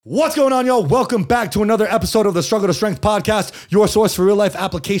What's going on, y'all? Welcome back to another episode of the Struggle to Strength podcast, your source for real life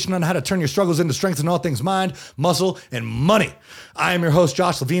application on how to turn your struggles into strength in all things mind, muscle, and money. I am your host,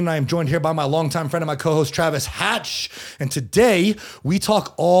 Josh Levine, and I am joined here by my longtime friend and my co-host, Travis Hatch. And today we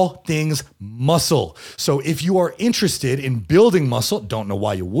talk all things muscle. So if you are interested in building muscle, don't know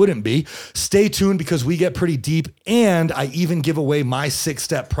why you wouldn't be, stay tuned because we get pretty deep. And I even give away my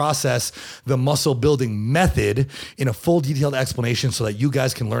 6-step process, the muscle building method, in a full detailed explanation so that you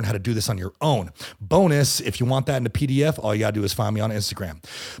guys can learn how to do this on your own. Bonus, if you want that in a PDF, all you gotta do is find me on Instagram.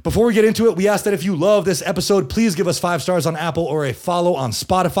 Before we get into it, we ask that if you love this episode, please give us 5 stars on Apple or a follow on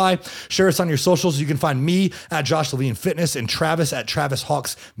Spotify. Share us on your socials. You can find me at Josh Levine Fitness and Travis at Travis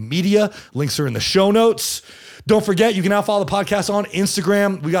Hawks Media. Links are in the show notes. Don't forget, you can now follow the podcast on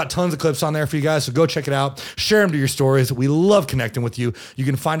Instagram. We got tons of clips on there for you guys, so go check it out. Share them to your stories. We love connecting with you. You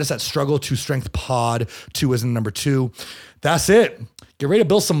can find us at Struggle to Strength Pod, 2 is in number 2. That's it. Get ready to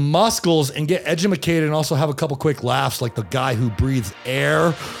build some muscles and get educated and also have a couple quick laughs like the guy who breathes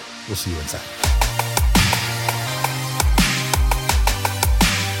air. We'll see you inside.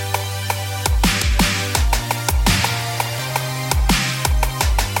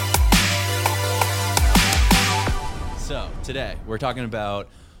 So today we're talking about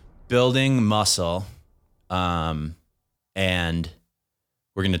building muscle, and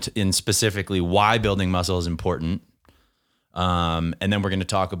we're going to, and specifically why building muscle is important. And then we're going to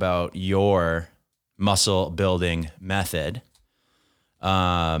talk about your muscle building method.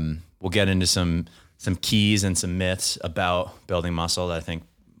 We'll get into some keys and some myths about building muscle that I think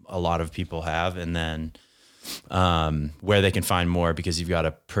a lot of people have, and then where they can find more, because you've got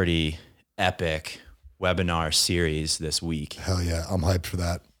a pretty epic webinar series this week. Hell yeah, I'm hyped for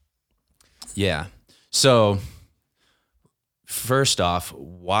that. Yeah. So first off,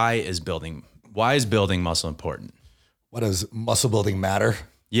 why is building muscle important? What does muscle building matter?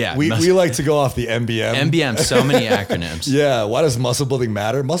 Yeah. We like to go off the MBM. So many acronyms. Yeah. Why does muscle building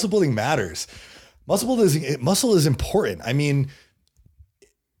matter? Muscle building matters. Muscle is important. I mean,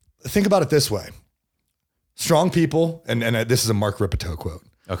 think about it this way. Strong people, and this is a Mark Ripito quote.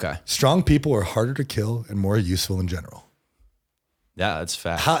 Okay. Strong people are harder to kill and more useful in general. Yeah, that's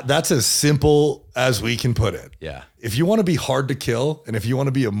fact. That's as simple as we can put it. Yeah. If you want to be hard to kill and if you want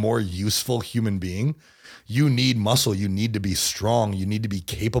to be a more useful human being, you need muscle. You need to be strong. You need to be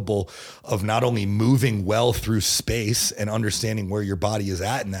capable of not only moving well through space and understanding where your body is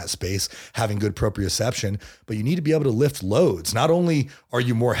at in that space, having good proprioception, but you need to be able to lift loads. Not only are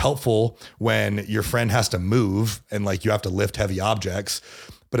you more helpful when your friend has to move and like you have to lift heavy objects,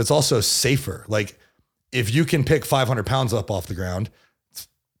 but it's also safer. Like if you can pick 500 pounds up off the ground, it's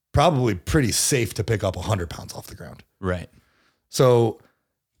probably pretty safe to pick up 100 pounds off the ground. Right. So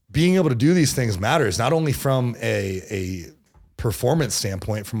being able to do these things matters, not only from a performance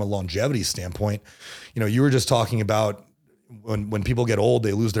standpoint, from a longevity standpoint. You know, you were just talking about when people get old,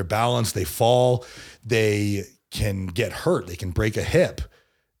 they lose their balance, they fall, they can get hurt, they can break a hip.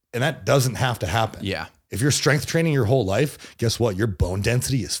 And that doesn't have to happen. Yeah. If you're strength training your whole life, guess what? Your bone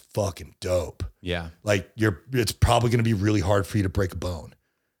density is fucking dope. Yeah. Like it's probably going to be really hard for you to break a bone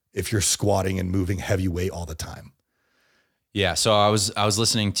if you're squatting and moving heavy weight all the time. Yeah. So I was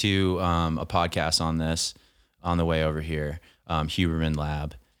listening to a podcast on this on the way over here, Huberman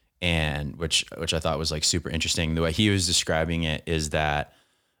Lab, and which I thought was like super interesting. The way he was describing it is that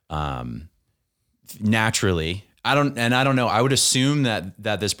naturally, I don't know. I would assume that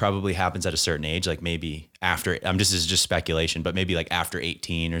this probably happens at a certain age, like maybe after. This is just speculation, but maybe like after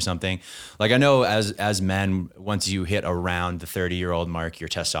 18 or something. Like I know as men, once you hit around the 30-year-old mark, your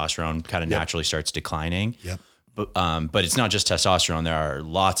testosterone kind of naturally starts declining. Yep. But it's not just testosterone. There are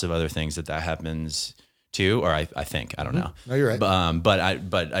lots of other things that happens too, or I think, I don't know. No, you're right. But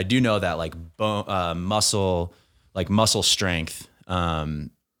I do know that like muscle strength,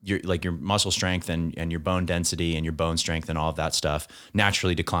 your muscle strength and your bone density and your bone strength and all of that stuff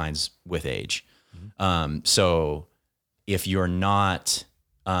naturally declines with age. Mm-hmm. So if you're not,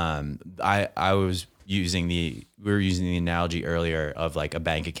 we were using the analogy earlier of like a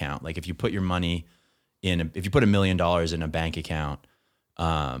bank account. Like if you put your money if you put $1 million in a bank account,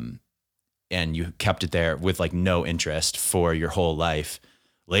 and you kept it there with like no interest for your whole life,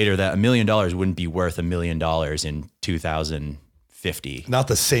 later that $1 million wouldn't be worth $1 million in 2050. Not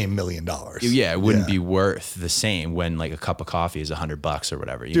the same $1 million. Yeah, it wouldn't be worth the same when like a cup of coffee is $100 or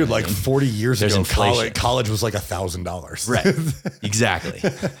whatever. Dude, like 40 years There's ago, inflation. college was like $1,000. Right. Exactly.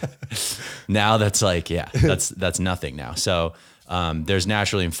 Now that's like, that's nothing now. So there's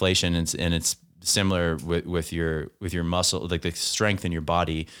naturally inflation, and it's similar with your muscle, like the strength in your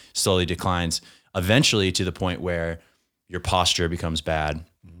body slowly declines eventually to the point where your posture becomes bad.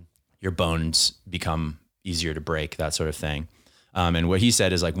 Mm-hmm. your bones become easier to break, that sort of thing. And what he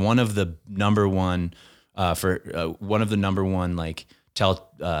said is like one of the number one like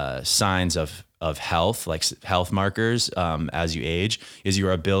signs of health, like health markers as you age, is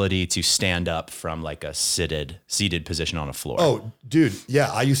your ability to stand up from like a seated position on a floor. Oh, dude.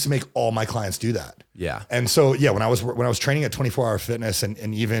 Yeah. I used to make all my clients do that. Yeah. And so, yeah, when I was training at 24 Hour Fitness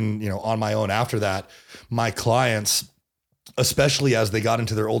and even, on my own after that, my clients, especially as they got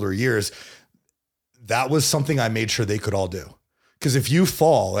into their older years, that was something I made sure they could all do. Because if you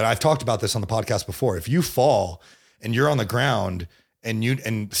fall, and I've talked about this on the podcast before, if you fall and you're on the ground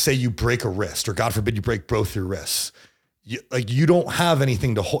and say you break a wrist, or God forbid you break both your wrists, you don't have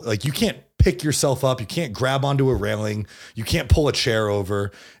anything to hold. Like, you can't pick yourself up. You can't grab onto a railing. You can't pull a chair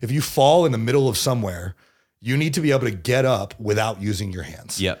over. If you fall in the middle of somewhere, you need to be able to get up without using your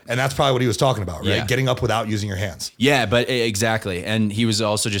hands. Yep. And that's probably what he was talking about, right? Yeah. Getting up without using your hands. Yeah, but exactly. And he was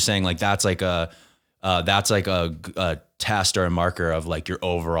also just saying like, that's like a test or a marker of like your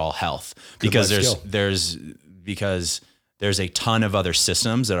overall health, because there's a ton of other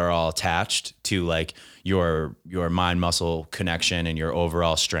systems that are all attached to like your mind muscle connection and your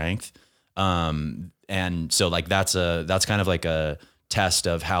overall strength. And so like that's kind of like a test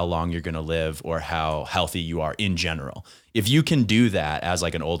of how long you're going to live or how healthy you are in general. If you can do that as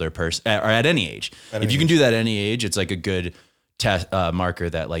like an older person or at any age, can do that at any age, it's like a good test marker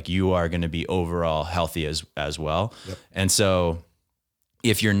that like you are going to be overall healthy as well. Yep. And so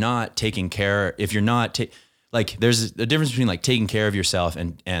if you're not taking care, like there's a difference between like taking care of yourself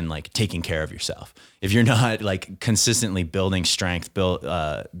and like taking care of yourself. If you're not like consistently building strength,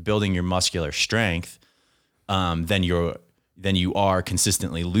 building your muscular strength, then you are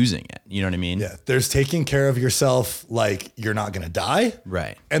consistently losing it. You know what I mean? Yeah. There's taking care of yourself like you're not going to die.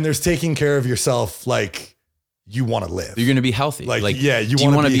 Right. And there's taking care of yourself like you want to live. You're going to be healthy. Like yeah, you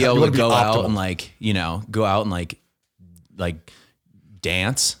want to be able to go out optimal. and like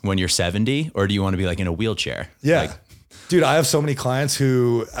dance when you're 70, or do you want to be like in a wheelchair? Yeah. Dude, I have so many clients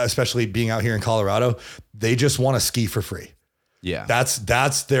who, especially being out here in Colorado, they just want to ski for free. Yeah.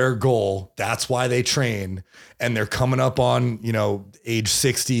 That's their goal. That's why they train. And they're coming up on, age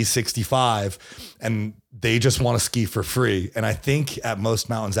 60, 65, and they just want to ski for free. And I think at most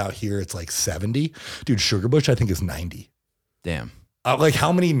mountains out here, it's like 70. Dude, Sugarbush, I think is 90. Damn. Like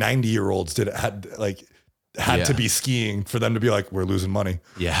how many 90-year-olds had to be skiing for them to be like, we're losing money.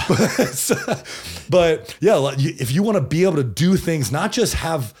 Yeah. But yeah, if you want to be able to do things, not just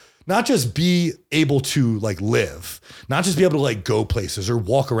be able to like live, not just be able to like go places or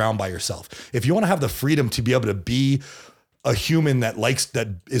walk around by yourself. If you want to have the freedom to be able to be a human that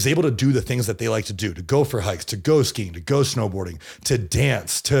is able to do the things that they like to do, to go for hikes, to go skiing, to go snowboarding, to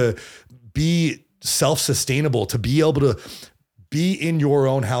dance, to be self-sustainable, to be able to be in your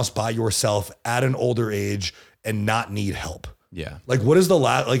own house by yourself at an older age and not need help. Yeah. Like what is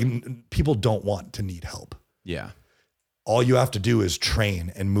people don't want to need help. Yeah. All you have to do is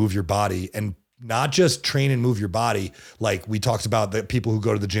train and move your body, and not just train and move your body. Like we talked about the people who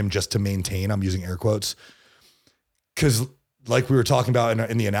go to the gym just to maintain, I'm using air quotes. Cause like we were talking about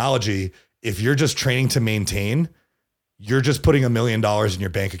in the analogy, if you're just training to maintain, you're just putting $1 million in your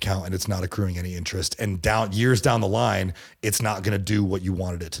bank account and it's not accruing any interest. And years down the line, it's not going to do what you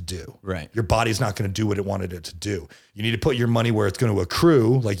wanted it to do. Right. Your body's not going to do what it wanted it to do. You need to put your money where it's going to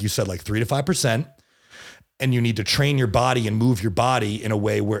accrue, like you said, like 3 to 5%. And you need to train your body and move your body in a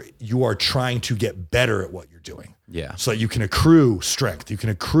way where you are trying to get better at what you're doing. Yeah. So that you can accrue strength, you can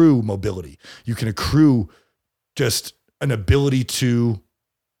accrue mobility, you can accrue just an ability to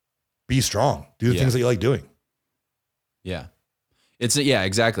be strong, do the things that you like doing. Yeah.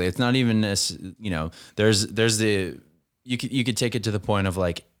 Exactly. It's not even this, there's you could take it to the point of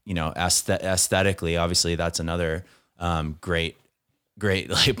like, aesthetically, obviously that's another great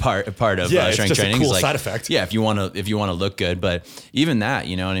like part of strength training. A cool is like, side effect. Yeah. If you want to look good, but even that,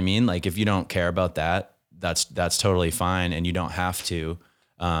 you know what I mean? Like if you don't care about that, that's totally fine. And you don't have to,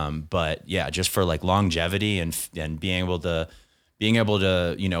 but yeah, just for like longevity and being able to,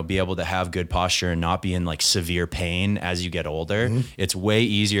 be able to have good posture and not be in like severe pain as you get older. Mm-hmm. It's way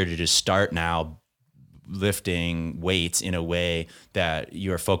easier to just start now lifting weights in a way that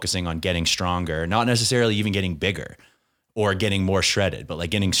you're focusing on getting stronger, not necessarily even getting bigger or getting more shredded, but like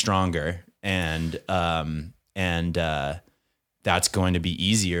getting stronger. And that's going to be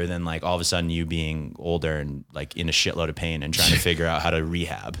easier than like all of a sudden you being older and like in a shitload of pain and trying to figure out how to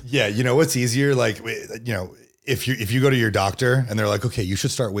rehab. Yeah. What's easier? Like, if you go to your doctor and they're like, okay, you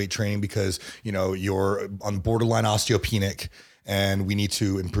should start weight training because, you're on borderline osteopenic and we need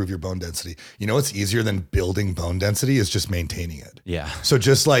to improve your bone density. What's easier than building bone density is just maintaining it. Yeah. So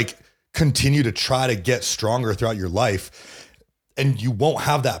just like continue to try to get stronger throughout your life, and you won't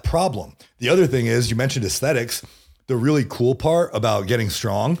have that problem. The other thing is, you mentioned aesthetics. The really cool part about getting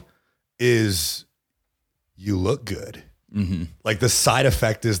strong is you look good. Mm-hmm. Like the side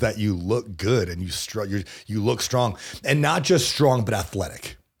effect is that you look good and you look strong, and not just strong, but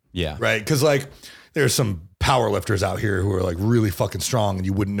athletic. Yeah. Right. Cause like there's some power lifters out here who are like really fucking strong, and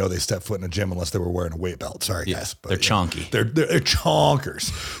you wouldn't know they stepped foot in a gym unless they were wearing a weight belt. Sorry guys. But they're chonky. They're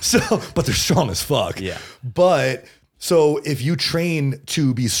chonkers. So, but they're strong as fuck. Yeah. But so if you train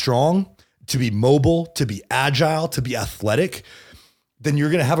to be strong, to be mobile, to be agile, to be athletic, then you're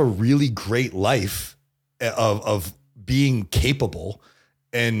going to have a really great life of being capable.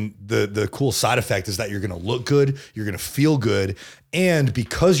 And the cool side effect is that you're going to look good, you're going to feel good. And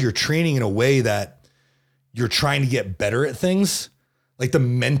because you're training in a way that you're trying to get better at things, like the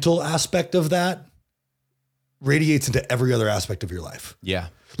mental aspect of that radiates into every other aspect of your life. Yeah.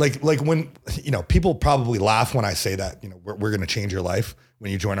 Like when, people probably laugh when I say that, we're going to change your life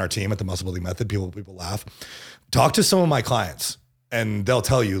when you join our team at the Muscle Building Method. People laugh. Talk to some of my clients and they'll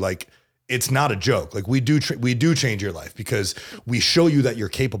tell you, like, it's not a joke. Like we do change your life because we show you that you're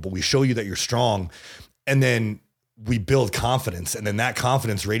capable. We show you that you're strong, and then we build confidence, and then that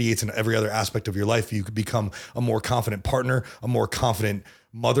confidence radiates into every other aspect of your life. You could become a more confident partner, a more confident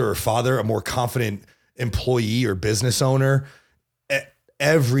mother or father, a more confident employee or business owner.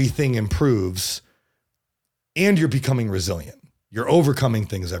 Everything improves, and you're becoming resilient. You're overcoming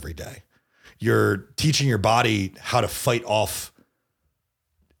things every day. You're teaching your body how to fight off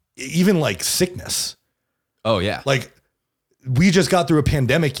even like sickness. Oh yeah. Like we just got through a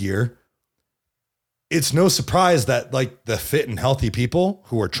pandemic year. It's no surprise that like the fit and healthy people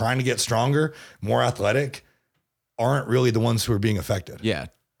who are trying to get stronger, more athletic, aren't really the ones who are being affected. Yeah.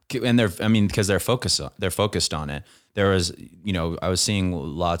 And because they're focused on it. There was, I was seeing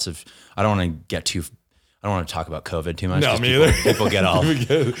lots of, I don't want to talk about COVID too much. No, me either. People get all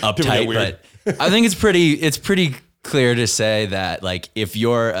uptight, but I think it's pretty clear to say that like if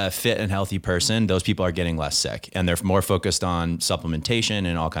you're a fit and healthy person, those people are getting less sick, and they're more focused on supplementation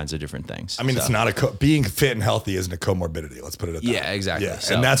and all kinds of different things. I mean, it's not being fit and healthy isn't a comorbidity. Let's put it at that. Yeah, exactly. Yeah.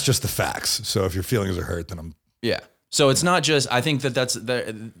 So, and that's just the facts. So if your feelings are hurt, then So it's not just, I think that's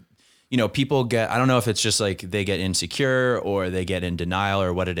people get, I don't know if it's just like they get insecure or they get in denial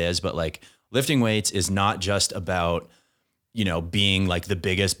or what it is, but like lifting weights is not just about being like the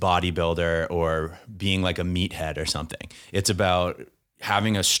biggest bodybuilder or being like a meathead or something. It's about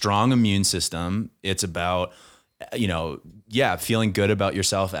having a strong immune system. It's about, feeling good about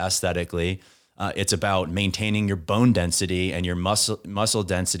yourself aesthetically. It's about maintaining your bone density and your muscle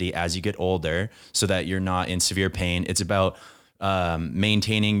density as you get older so that you're not in severe pain. It's about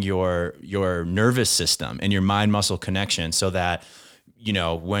maintaining your nervous system and your mind muscle connection so that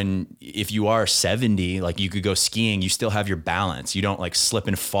if you are 70, like you could go skiing, you still have your balance. You don't like slip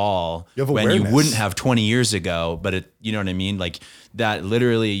and fall when you wouldn't have 20 years ago, but you know what I mean? Like that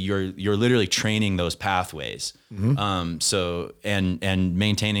literally you're literally training those pathways. Mm-hmm. So, and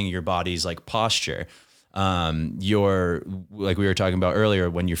maintaining your body's like posture. You're like we were talking about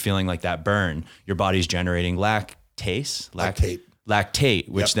earlier, when you're feeling like that burn, your body's generating lactate,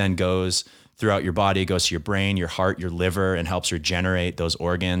 which then goes throughout your body. It goes to your brain, your heart, your liver, and helps regenerate those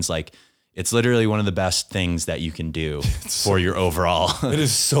organs. Like it's literally one of the best things that you can do for your overall it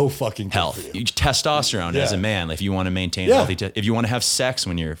is so fucking health. Testosterone as a man, if you want to maintain healthy, if you want to have sex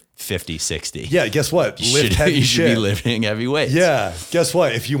when you're 50, 60. Yeah. Guess what? You should be lifting heavy weights. Yeah. Guess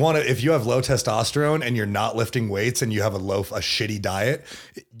what? If you have low testosterone and you're not lifting weights and you have a shitty diet,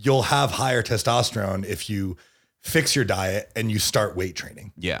 you'll have higher testosterone if you fix your diet and you start weight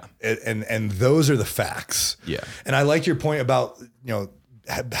training. Yeah. And those are the facts. Yeah. And I like your point about,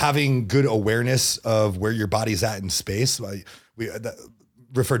 having good awareness of where your body's at in space. We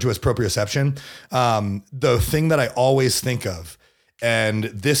refer to as proprioception. The thing that I always think of, and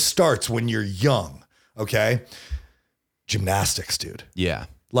this starts when you're young. Okay. Gymnastics, dude. Yeah.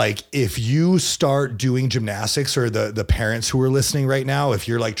 Like if you start doing gymnastics, or the parents who are listening right now, if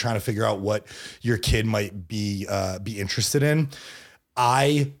you're like trying to figure out what your kid might be interested in,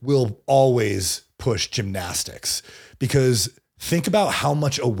 I will always push gymnastics, because think about how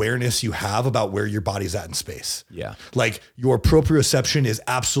much awareness you have about where your body's at in space. Yeah. Like your proprioception is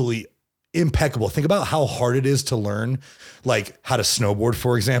absolutely impeccable. Think about how hard it is to learn like how to snowboard,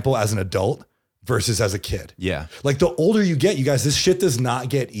 for example, as an adult versus as a kid. Yeah. Like the older you get, you guys, this shit does not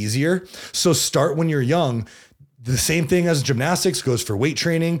get easier. So start when you're young. The same thing as gymnastics goes for weight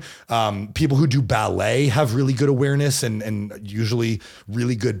training. People who do ballet have really good awareness and usually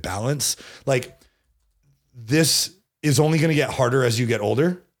really good balance. Like this is only going to get harder as you get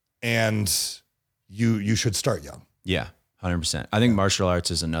older. and you should start young. Yeah. 100%. I think martial arts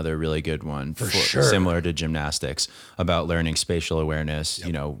is another really good one for sure. Similar to gymnastics, about learning spatial awareness,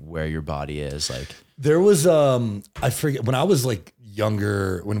 you know, where your body is. Like there was, I forget, when I was like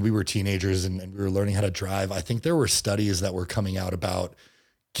younger, when we were teenagers and we were learning how to drive, I think there were studies that were coming out about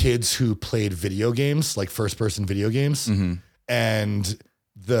kids who played video games, like first person video games, and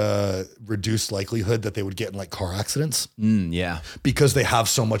the reduced likelihood that they would get in like car accidents. Yeah. Because they have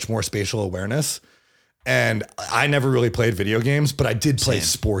so much more spatial awareness. And I never really played video games, but I did play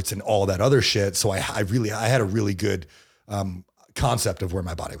sports and all that other shit. So I had a really good concept of where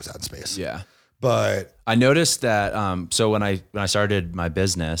my body was at in space. Yeah. But I noticed that, so when I started my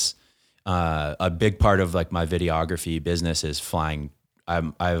business, a big part of like my videography business is flying. I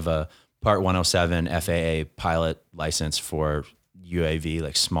have a Part 107 FAA pilot license for UAV,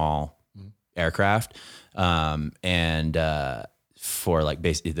 like small aircraft. For like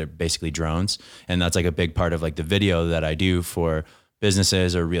they're basically drones. And that's like a big part of like the video that I do for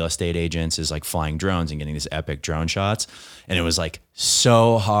businesses or real estate agents is like flying drones and getting these epic drone shots. And it was like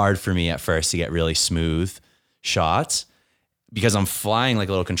so hard for me at first to get really smooth shots because I'm flying like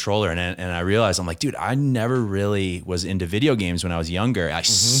a little controller. And I realized I'm like, dude, I never really was into video games when I was younger. I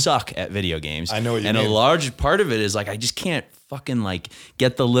suck at video games. I know what you mean. And a large part of it is like, I just can't fucking like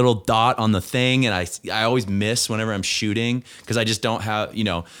get the little dot on the thing. And I always miss whenever I'm shooting because I just don't have, you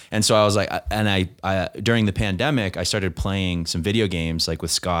know. And so I was like, and I during the pandemic, I started playing some video games like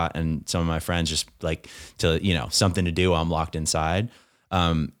with Scott and some of my friends, just like to, you know, something to do while I'm locked inside.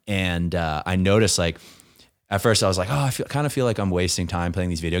 I noticed like, at first I was like, oh, I kind of feel like I'm wasting time playing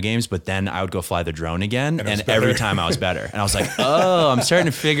these video games, but then I would go fly the drone again. And every time I was better. And I was like, oh, I'm starting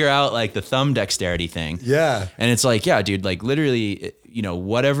to figure out like the thumb dexterity thing. Yeah. And it's like, yeah, dude, like literally, you know,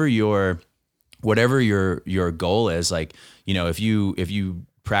 whatever your goal is, like, you know, if you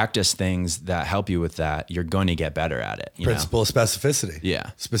practice things that help you with that, you're going to get better at it. Principle of specificity.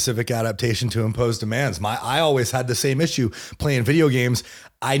 Yeah. Specific adaptation to imposed demands. I always had the same issue playing video games.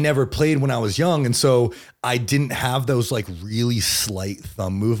 I never played when I was young. And so I didn't have those like really slight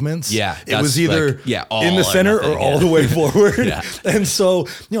thumb movements. Yeah. It was either like, in the center or all the way forward. Yeah. And so,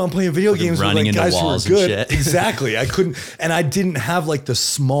 you know, I'm playing video games with like guys who are good. Shit. Exactly. I couldn't, and I didn't have like the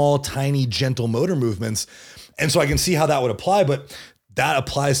small, tiny, gentle motor movements. And so I can see how that would apply, but that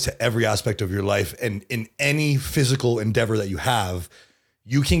applies to every aspect of your life. And in any physical endeavor that you have,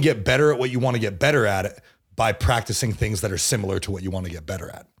 you can get better at what you want to get better at by practicing things that are similar to what you want to get better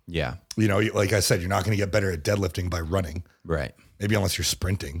at. Yeah. You know, like I said, you're not going to get better at deadlifting by running. Right. Maybe unless you're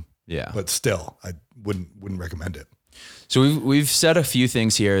sprinting. Yeah. But still, I wouldn't recommend it. So we've said a few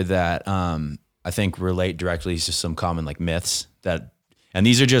things here that I think relate directly to some common like myths that, and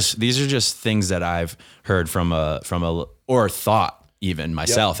these are just things that I've heard from or thought even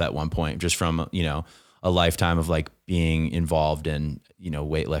myself at one point, just from, you know, a lifetime of like being involved in, you know,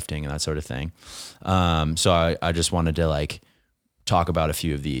 weightlifting and that sort of thing. So I just wanted to like talk about a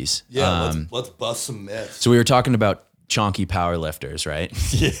few of these. Yeah. Let's bust some myths. So we were talking about chonky power lifters, right?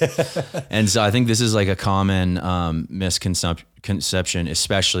 Yeah. And so I think this is like a common misconception,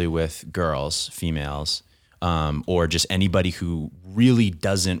 especially with girls, females, or just anybody who really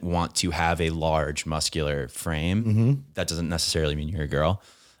doesn't want to have a large muscular frame. That doesn't necessarily mean you're a girl.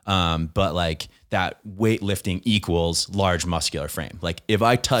 But like that weightlifting equals large muscular frame. Like if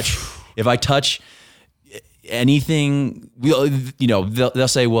I touch anything, you know, they'll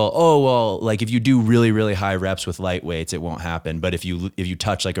say, well, like if you do really, really high reps with light weights, it won't happen. But if you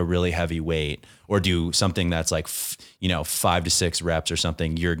touch like a really heavy weight or do something that's like, 5 to 6 reps or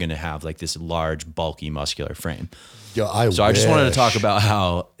something, you're going to have like this large, bulky muscular frame. Yo, I just wanted to talk about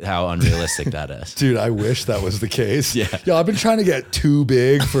how unrealistic that is. Dude, I wish that was the case. Yeah. Yo, I've been trying to get too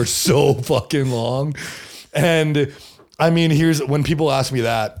big for so fucking long. And I mean, here's when people ask me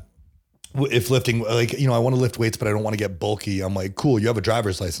that, if lifting, like, you know, I want to lift weights, but I don't want to get bulky. I'm like, cool, you have a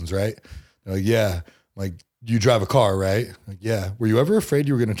driver's license, right? They're like, yeah. I'm like, you drive a car, right? I'm like, yeah. Were you ever afraid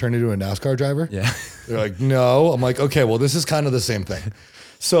you were going to turn into a NASCAR driver? Yeah. They're like, no. I'm like, okay, well, this is kind of the same thing.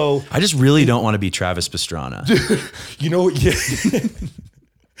 So I just really don't want to be Travis Pastrana. Dude, you know, yeah.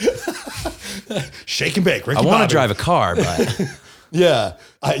 Shake and bake. Ricky I want Bobby. to drive a car, but yeah,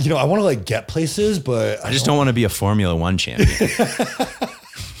 I want to like get places, but I just don't want to be a Formula One champion.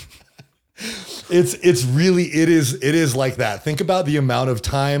 It's really, it is like that. Think about the amount of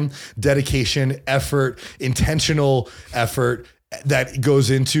time, dedication, effort, intentional effort that goes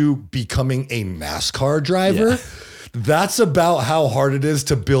into becoming a NASCAR driver. Yeah. That's about how hard it is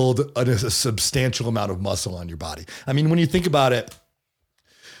to build a substantial amount of muscle on your body. I mean, when you think about it,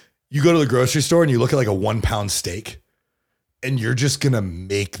 you go to the grocery store and you look at like a 1 pound steak. and you're just going to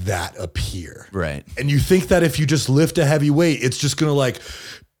make that appear. Right. And you think that if you just lift a heavy weight, it's just going to like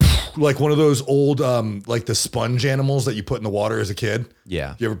one of those old, like the sponge animals that you put in the water as a kid.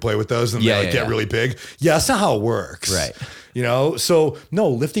 Yeah. You ever play with those and they get really big? Yeah, that's not how it works. Right. You know? So no,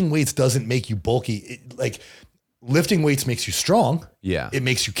 lifting weights doesn't make you bulky. Lifting weights makes you strong. Yeah. It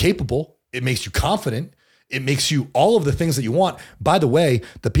makes you capable. It makes you confident. It makes you all of the things that you want. By the way,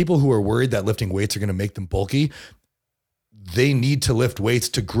 the people who are worried that lifting weights are going to make them bulky, they need to lift weights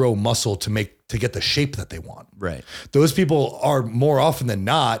to grow muscle to get the shape that they want. Right. Those people are more often than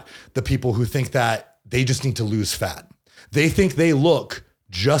not the people who think that they just need to lose fat. They think they look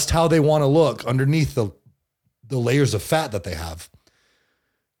just how they want to look underneath the layers of fat that they have.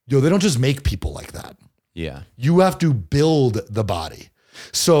 They don't just make people like that. Yeah. You have to build the body.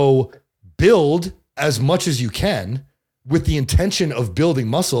 So build as much as you can with the intention of building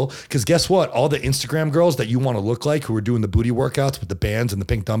muscle. Because guess what? All the Instagram girls that you want to look like who are doing the booty workouts with the bands and the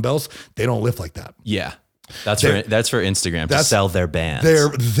pink dumbbells, they don't lift like that. Yeah. That's for Instagram to sell their bands.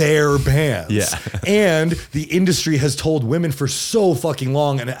 Their bands. Yeah. And the industry has told women for so fucking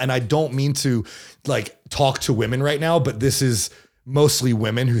long, and I don't mean to like talk to women right now, but this is mostly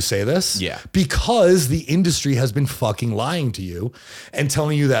women who say this. Yeah. Because the industry has been fucking lying to you and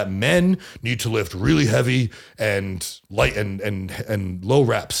telling you that men need to lift really heavy and light and low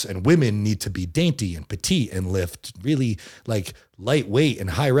reps, and women need to be dainty and petite and lift really like lightweight and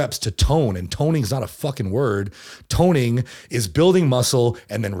high reps to tone. And toning is not a fucking word. Toning is building muscle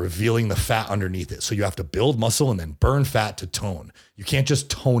and then revealing the fat underneath it. So you have to build muscle and then burn fat to tone. You can't just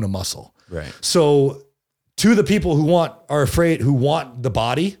tone a muscle. Right. So to the people who want the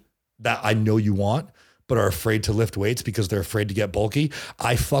body that I know you want, but are afraid to lift weights because they're afraid to get bulky,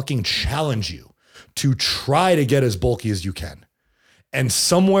 I fucking challenge you to try to get as bulky as you can. And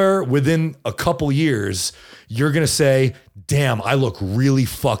somewhere within a couple years, you're going to say, damn, I look really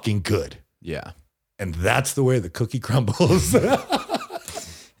fucking good. Yeah. And that's the way the cookie crumbles. And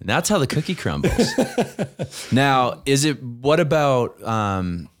that's how the cookie crumbles. Now,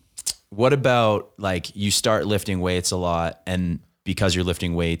 what about like you start lifting weights a lot, and because you're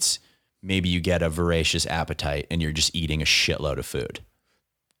lifting weights, maybe you get a voracious appetite and you're just eating a shitload of food.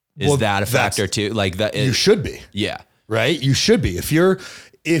 Is that a factor too? Like that, you should be. Yeah. Right? You should be. If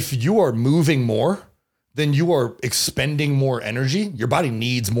you are moving more, then you are expending more energy. Your body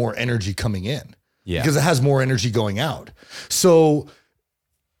needs more energy coming in. Yeah. Because it has more energy going out. So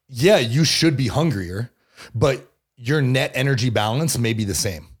yeah, you should be hungrier, but your net energy balance may be the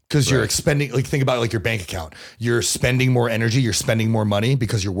same. Because you're expending, like think about it like your bank account. You're spending more energy, you're spending more money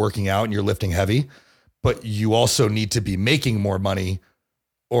because you're working out and you're lifting heavy, but you also need to be making more money,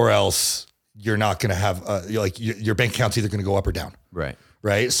 or else you're not going to have your bank account's either going to go up or down. Right.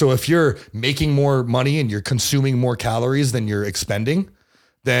 Right. So if you're making more money and you're consuming more calories than you're expending,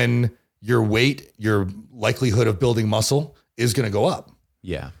 then your weight, your likelihood of building muscle is going to go up.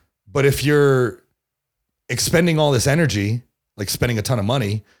 Yeah. But if you're expending all this energy, like spending a ton of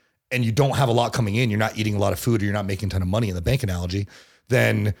money, and you don't have a lot coming in, you're not eating a lot of food, or you're not making a ton of money in the bank analogy,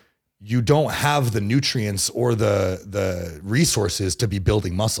 then you don't have the nutrients or the resources to be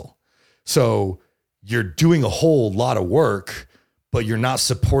building muscle. So you're doing a whole lot of work, but you're not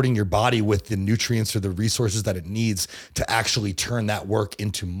supporting your body with the nutrients or the resources that it needs to actually turn that work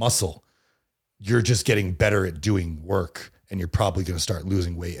into muscle. You're just getting better at doing work, and you're probably going to start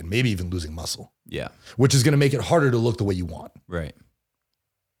losing weight and maybe even losing muscle. Yeah. Which is going to make it harder to look the way you want. Right.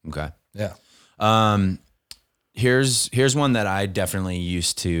 Okay. Yeah. Here's one that I definitely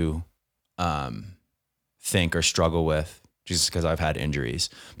used to think or struggle with just because I've had injuries,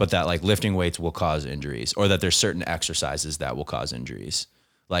 but that like lifting weights will cause injuries, or that there's certain exercises that will cause injuries.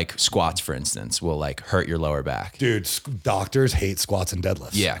 Like squats, for instance, will like hurt your lower back. Dude, doctors hate squats and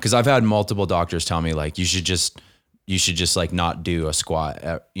deadlifts. Yeah. Cause I've had multiple doctors tell me like, you should just like not do a squat,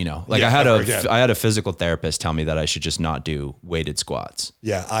 like I had a physical therapist tell me that I should just not do weighted squats.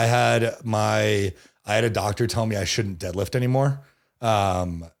 Yeah. I had a doctor tell me I shouldn't deadlift anymore.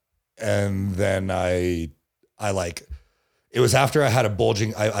 And then it was after I had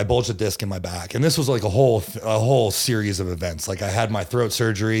I bulged a disc in my back, and this was like a whole series of events. Like I had my throat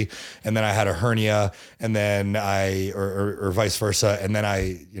surgery, and then I had a hernia, and then or vice versa. And then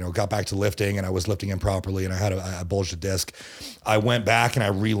I, got back to lifting, and I was lifting improperly, and I bulged a disc. I went back and I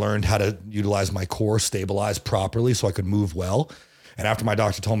relearned how to utilize my core, stabilize properly so I could move well. And after my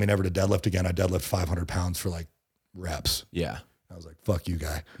doctor told me never to deadlift again, I deadlift 500 pounds for like reps. Yeah. I was like, fuck you,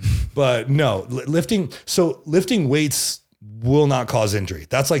 guy. But no, lifting weights will not cause injury.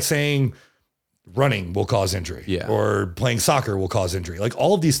 That's like saying running will cause injury, yeah, or playing soccer will cause injury. Like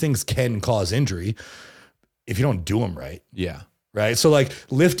all of these things can cause injury. if you don't do them right. Yeah. Right. So like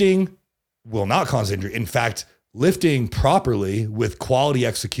lifting will not cause injury. In fact, lifting properly with quality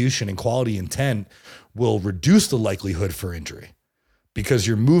execution and quality intent will reduce the likelihood for injury because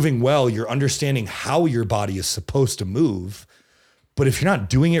you're moving well, you're understanding how your body is supposed to move. But if you're not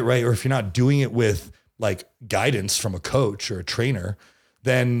doing it right, or if you're not doing it with like guidance from a coach or a trainer,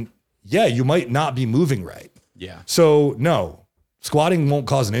 then yeah, you might not be moving right. Yeah. So no, squatting won't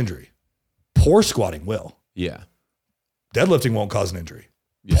cause an injury. Poor squatting will. Yeah. Deadlifting won't cause an injury.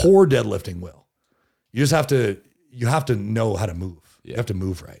 Yeah. Poor deadlifting will. You have to know how to move. Yeah. You have to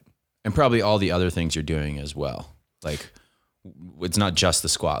move right. And probably all the other things you're doing as well. Like it's not just the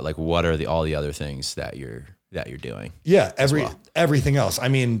squat. Like what are all the other things that you're doing? Yeah. Everything else. I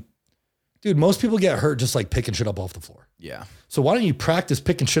mean, dude, most people get hurt just like picking shit up off the floor. Yeah. So why don't you practice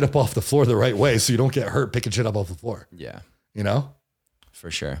picking shit up off the floor the right way so you don't get hurt picking shit up off the floor? Yeah. You know? For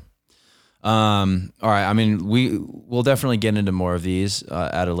sure. All right. I mean, we'll definitely get into more of these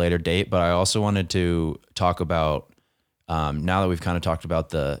at a later date, but I also wanted to talk about, now that we've kind of talked about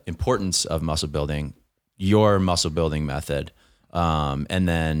the importance of muscle building, your muscle building method, and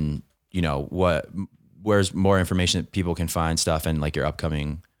then, you know, where's more information that people can find stuff and like your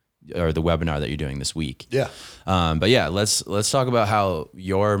upcoming or the webinar that you're doing this week. Yeah. But yeah, let's talk about how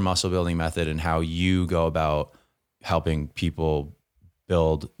your muscle building method and how you go about helping people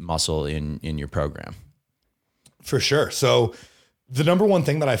build muscle in your program. For sure. So the number one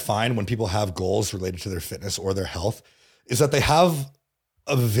thing that I find when people have goals related to their fitness or their health is that they have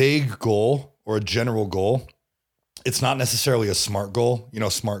a vague goal or a general goal. It's not necessarily a SMART goal. You know,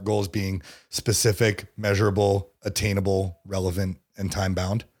 SMART goals being specific, measurable, attainable, relevant, and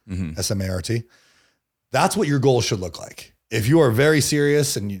time-bound, SMART. That's what your goal should look like. If you are very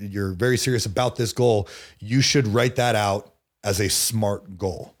serious and you're very serious about this goal, you should write that out as a SMART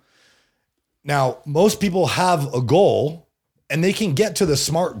goal. Now, most people have a goal and they can get to the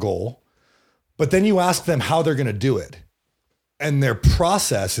SMART goal, but then you ask them how they're going to do it. And their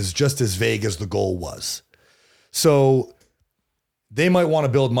process is just as vague as the goal was. So they might want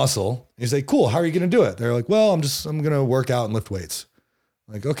to build muscle. You say, cool, how are you going to do it? They're like, well, I'm going to work out and lift weights.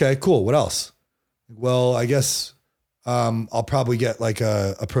 Like, okay, cool. What else? Well, I guess I'll probably get like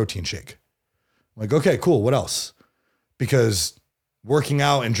a protein shake. I'm like, okay, cool. What else? Because working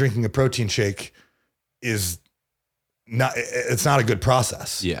out and drinking a protein shake it's not a good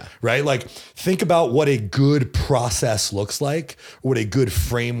process. Yeah. Right. Like think about what a good process looks like, what a good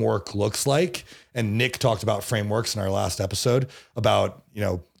framework looks like. And Nick talked about frameworks in our last episode about, you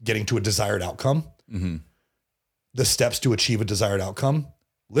know, getting to a desired outcome, the steps to achieve a desired outcome.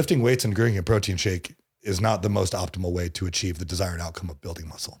 Lifting weights and drinking a protein shake is not the most optimal way to achieve the desired outcome of building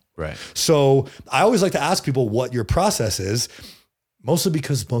muscle. Right. So I always like to ask people what your process is, mostly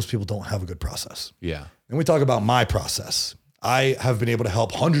because most people don't have a good process. Yeah. And we talk about my process. I have been able to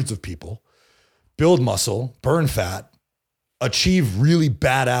help hundreds of people build muscle, burn fat, achieve really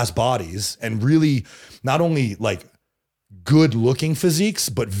badass bodies, and really not only like good looking physiques,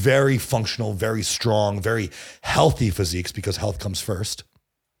 but very functional, very strong, very healthy physiques, because health comes first,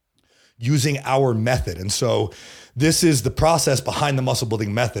 using our method. And so this is the process behind the muscle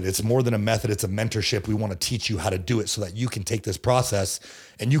building method. It's more than a method. It's a mentorship. We want to teach you how to do it so that you can take this process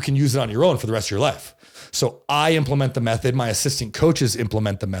and you can use it on your own for the rest of your life. So I implement the method. My assistant coaches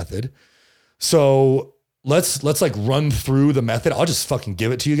implement the method. So let's like run through the method. I'll just fucking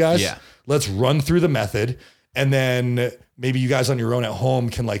give it to you guys. Yeah. Let's run through the method. And then maybe you guys on your own at home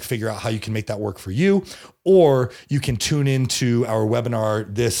can like figure out how you can make that work for you, or you can tune into our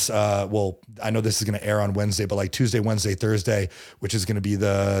webinar this, well, I know this is going to air on Wednesday, but like Tuesday, Wednesday, Thursday, which is going to be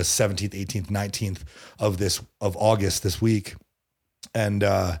the 17th, 18th, 19th of August this week. And,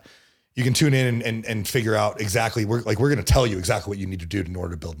 you can tune in and figure out exactly, we're going to tell you exactly what you need to do in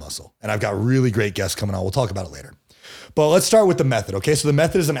order to build muscle. And I've got really great guests coming on. We'll talk about it later, but let's start with the method. Okay. So the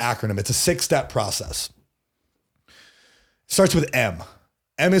method is an acronym. It's a 6-step process. Starts with M.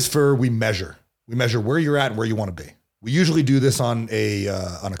 M is for we measure. We measure where you're at and where you want to be. We usually do this on a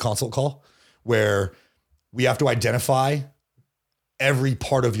consult call where we have to identify every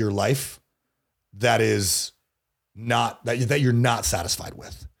part of your life that is not, that you're not satisfied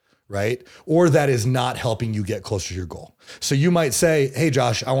with, right? Or that is not helping you get closer to your goal. So you might say, hey,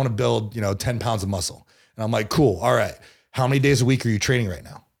 Josh, I want to build, 10 pounds of muscle. And I'm like, cool. All right. How many days a week are you training right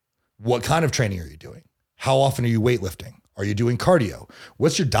now? What kind of training are you doing? How often are you weightlifting? Are you doing cardio?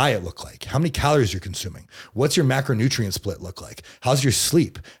 What's your diet look like? How many calories you're consuming? What's your macronutrient split look like? How's your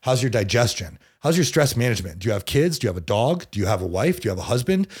sleep? How's your digestion? How's your stress management? Do you have kids? Do you have a dog? Do you have a wife? Do you have a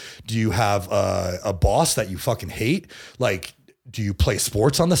husband? Do you have a boss that you fucking hate? Like, do you play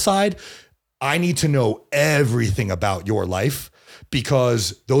sports on the side? I need to know everything about your life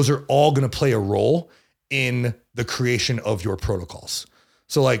because those are all going to play a role in the creation of your protocols.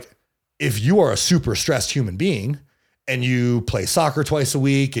 So like if you are a super stressed human being and you play soccer twice a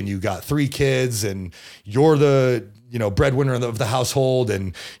week and you got 3 kids and you're the, breadwinner of the household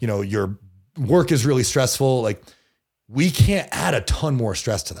and, your work is really stressful, like we can't add a ton more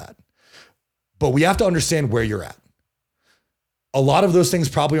stress to that, but we have to understand where you're at. A lot of those things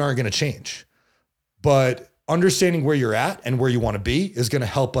probably aren't going to change, but understanding where you're at and where you want to be is going to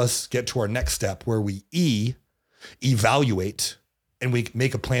help us get to our next step where we evaluate and we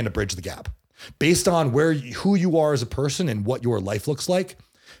make a plan to bridge the gap based on who you are as a person and what your life looks like.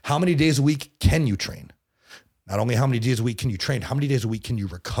 How many days a week can you train? Not only how many days a week can you train, how many days a week can you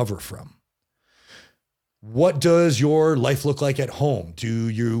recover from? What does your life look like at home? Do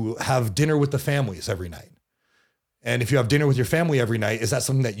you have dinner with the families every night? And if you have dinner with your family every night, is that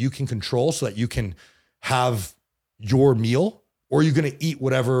something that you can control so that you can have your meal, or are you going to eat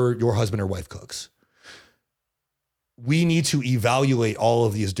whatever your husband or wife cooks? We need to evaluate all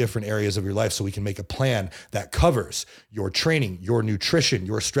of these different areas of your life so we can make a plan that covers your training, your nutrition,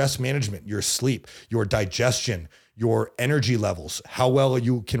 your stress management, your sleep, your digestion, your energy levels, how well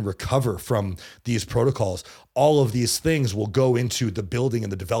you can recover from these protocols. All of these things will go into the building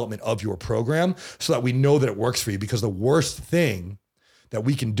and the development of your program so that we know that it works for you, because the worst thing that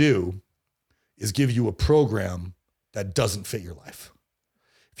we can do is give you a program that doesn't fit your life.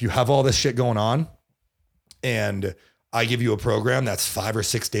 If you have all this shit going on and I give you a program that's 5 or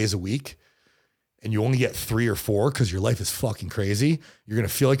 6 days a week and you only get 3 or 4 because your life is fucking crazy, you're going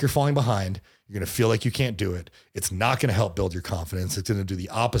to feel like you're falling behind. You're going to feel like you can't do it. It's not going to help build your confidence. It's going to do the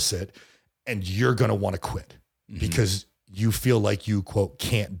opposite. And you're going to want to quit because you feel like you, quote,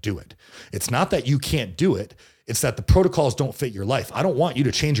 can't do it. It's not that you can't do it. It's that the protocols don't fit your life. I don't want you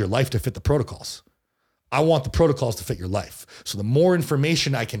to change your life to fit the protocols. I want the protocols to fit your life. So the more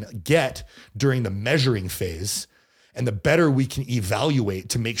information I can get during the measuring phase and the better we can evaluate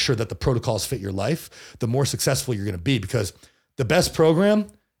to make sure that the protocols fit your life, the more successful you're going to be, because the best program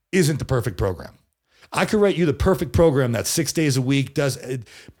isn't the perfect program. I could write you the perfect program that's 6 days a week, does it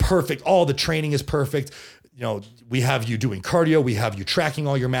perfect. All the training is perfect. We have you doing cardio. We have you tracking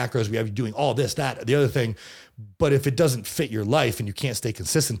all your macros. We have you doing all this, that, the other thing. But if it doesn't fit your life and you can't stay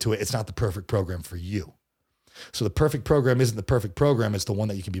consistent to it, it's not the perfect program for you. So the perfect program isn't the perfect program. It's the one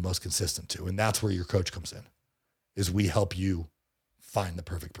that you can be most consistent to. And that's where your coach comes in, is we help you find the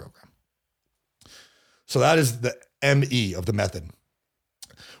perfect program. So that is the ME of the method.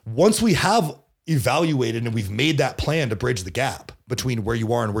 Once we have evaluated and we've made that plan to bridge the gap between where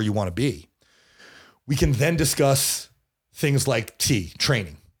you are and where you want to be, we can then discuss things like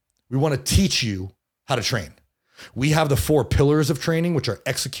training. We want to teach you how to train. We have the 4 pillars of training, which are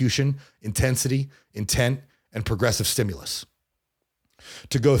execution, intensity, intent, and progressive stimulus.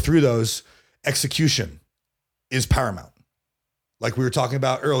 To go through those, execution is paramount. Like we were talking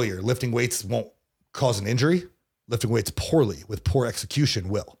about earlier, lifting weights won't cause an injury. Lifting weights poorly with poor execution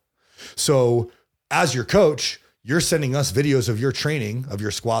will. So as your coach, you're sending us videos of your training, of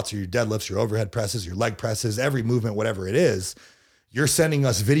your squats or your deadlifts, your overhead presses, your leg presses, every movement, whatever it is. You're sending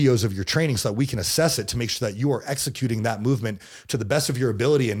us videos of your training so that we can assess it to make sure that you are executing that movement to the best of your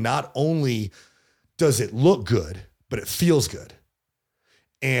ability. And not only does it look good, but it feels good.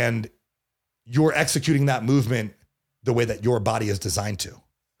 And you're executing that movement the way that your body is designed to.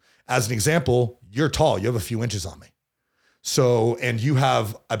 As an example, you're tall. You have a few inches on me. So, and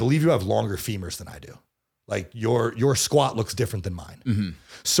I believe you have longer femurs than I do. Like your squat looks different than mine. Mm-hmm.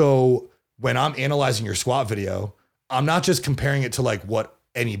 So when I'm analyzing your squat video, I'm not just comparing it to like what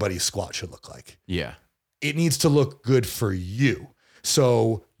anybody's squat should look like. Yeah. It needs to look good for you.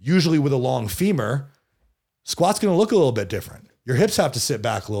 So usually with a long femur, squat's going to look a little bit different. Your hips have to sit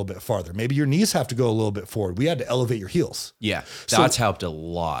back a little bit farther. Maybe your knees have to go a little bit forward. We had to elevate your heels. Yeah. That's helped a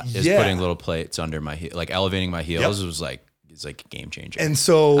lot, is putting little plates under my heel, like elevating my heels was like, it's like a game changer. And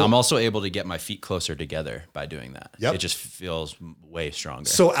so I'm also able to get my feet closer together by doing that. Yep. It just feels way stronger.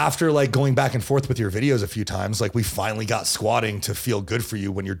 So after like going back and forth with your videos a few times, like we finally got squatting to feel good for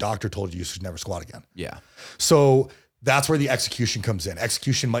you when your doctor told you should never squat again. Yeah. So that's where the execution comes in.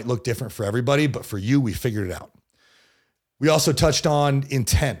 Execution might look different for everybody, but for you, we figured it out. We also touched on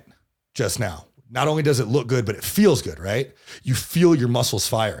intent just now. Not only does it look good, but it feels good, right? You feel your muscles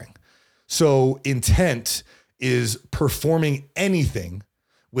firing. So intent is performing anything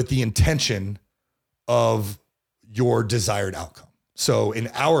with the intention of your desired outcome. So in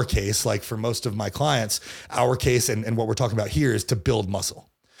our case, like for most of my clients, our case and what we're talking about here is to build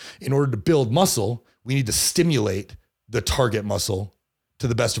muscle. In order to build muscle, we need to stimulate the target muscle to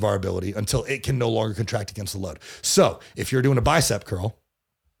the best of our ability until it can no longer contract against the load. So if you're doing a bicep curl,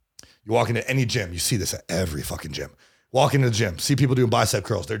 you walk into any gym, you see this at every fucking gym. Walk into the gym, see people doing bicep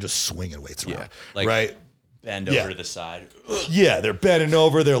curls, they're just swinging weights around, right? Bend over to the side. Yeah, they're bending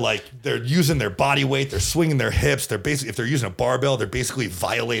over. They're using their body weight. They're swinging their hips. They're basically, if they're using a barbell, they're basically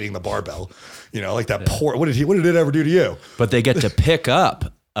violating the barbell. You know, like that poor, what did it ever do to you? But they get to pick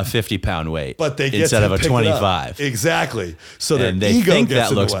up a 50-pound weight instead of a 25. Exactly. So their they ego think gets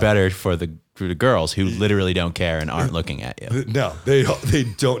that looks better for the girls who literally don't care and aren't looking at you. No, they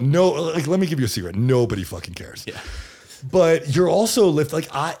don't know. Like, let me give you a secret. Nobody fucking cares. Yeah. But you're also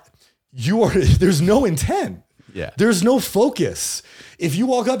there's no intent. Yeah. There's no focus. If you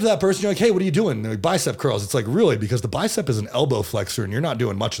walk up to that person, you're like, hey, what are you doing? And they're like, bicep curls. It's like, really? Because the bicep is an elbow flexor and you're not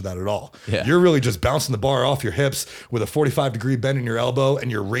doing much of that at all. Yeah. You're really just bouncing the bar off your hips with a 45-degree bend in your elbow and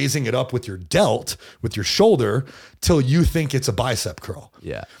you're raising it up with your delt, with your shoulder, till you think it's a bicep curl.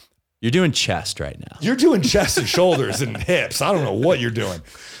 Yeah. You're doing chest right now. You're doing chest and shoulders and hips. I don't know what you're doing.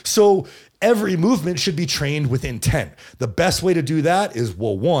 So every movement should be trained with intent. The best way to do that is,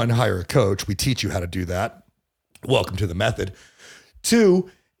 well, one, hire a coach. We teach you how to do that. Welcome to the method. Two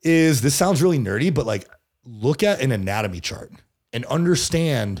is, this sounds really nerdy, but like, look at an anatomy chart and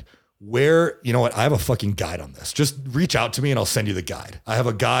understand where, you know what? I have a fucking guide on this. Just reach out to me and I'll send you the guide. I have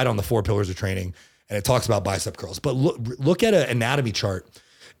a guide on the 4 pillars of training and it talks about bicep curls, but look at an anatomy chart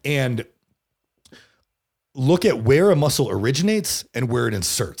and look at where a muscle originates and where it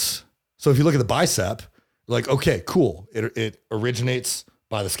inserts. So if you look at the bicep, like, okay, cool. It originates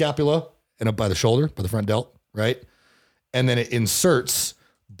by the scapula and up by the shoulder, by the front delt, right? And then it inserts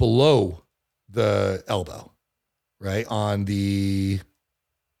below the elbow, right? On the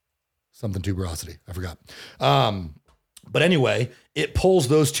something tuberosity. I forgot. But anyway, it pulls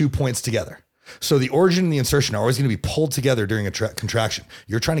those 2 points together. So the origin and the insertion are always going to be pulled together during a contraction.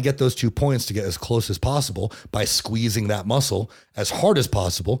 You're trying to get those 2 points to get as close as possible by squeezing that muscle as hard as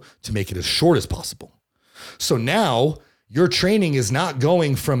possible to make it as short as possible. So now your training is not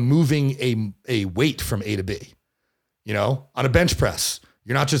going from moving a weight from A to B. You know, on a bench press,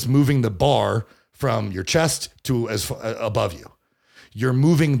 you're not just moving the bar from your chest to above you. You're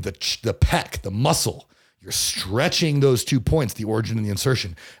moving the pec, the muscle. You're stretching those 2 points, the origin and the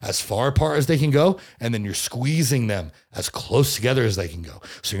insertion, as far apart as they can go, and then you're squeezing them as close together as they can go.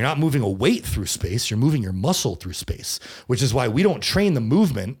 So you're not moving a weight through space, you're moving your muscle through space, which is why we don't train the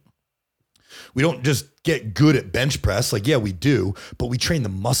movement. We don't just get good at bench press. Like, yeah, we do, but we train the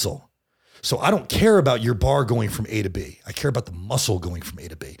muscle. So I don't care about your bar going from A to B. I care about the muscle going from A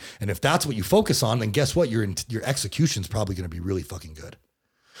to B. And if that's what you focus on, then guess what? Your execution is probably going to be really fucking good.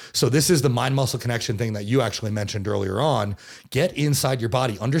 So this is the mind-muscle connection thing that you actually mentioned earlier on. Get inside your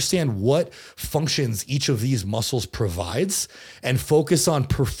body, understand what functions each of these muscles provides, and focus on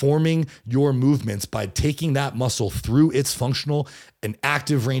performing your movements by taking that muscle through its functional and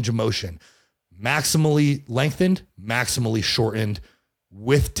active range of motion, maximally lengthened, maximally shortened,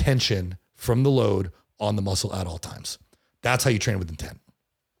 with tension from the load on the muscle at all times. That's how you train with intent.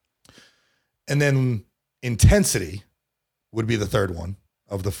 And then intensity would be the third one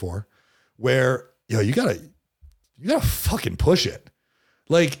of the 4, where, you gotta fucking push it.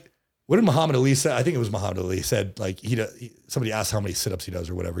 Like, what did Muhammad Ali say? I think it was Muhammad Ali said, like, somebody asked how many sit-ups he does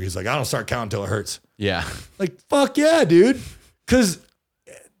or whatever. He's like, I don't start counting until it hurts. Yeah. Like, fuck yeah, dude. Cause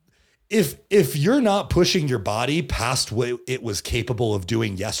if you're not pushing your body past what it was capable of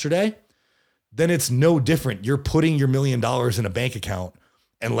doing yesterday, then it's no different. You're putting your $1 million in a bank account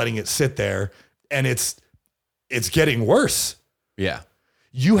and letting it sit there, and it's getting worse. Yeah.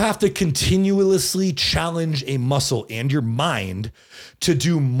 You have to continuously challenge a muscle and your mind to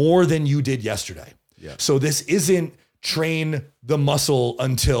do more than you did yesterday. Yeah. So this isn't train the muscle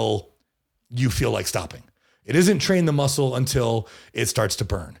until you feel like stopping. It isn't train the muscle until it starts to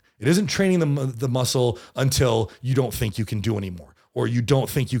burn. It isn't training the muscle until you don't think you can do anymore, or you don't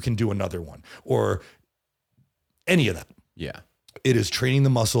think you can do another one, or any of that. Yeah. It is training the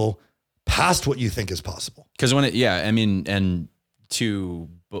muscle past what you think is possible. Because and to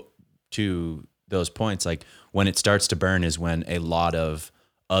those points, like, when it starts to burn is when a lot of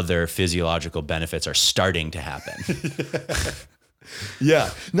other physiological benefits are starting to happen.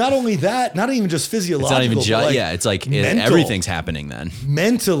 Yeah. Not only that, not even just physiological. It's not even just, it's like everything's happening then.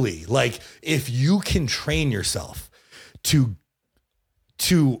 Mentally, like, if you can train yourself to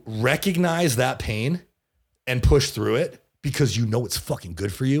recognize that pain and push through it because you know it's fucking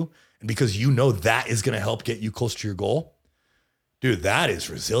good for you and because you know that is going to help get you close to your goal, dude, that is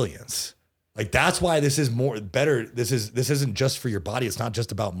resilience. Like, that's why this is better. This isn't just for your body. It's not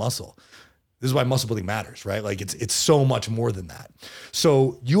just about muscle. This is why muscle building matters, right? Like it's so much more than that.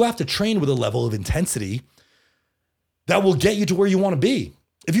 So you have to train with a level of intensity that will get you to where you want to be.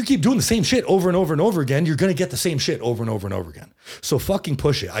 If you keep doing the same shit over and over and over again, you're going to get the same shit over and over and over again. So fucking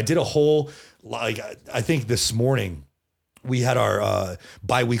push it. I did a whole, like, I think this morning we had our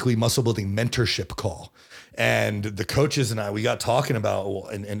bi-weekly muscle building mentorship call. And the coaches and I, we got talking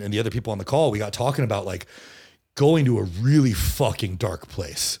about, and the other people on the call, we got talking about like going to a really fucking dark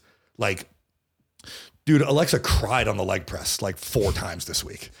place. Like, dude, Alexa cried on the leg press like 4 times this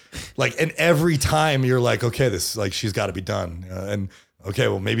week. Like, and every time you're like, okay, this, like, she's got to be done. And okay,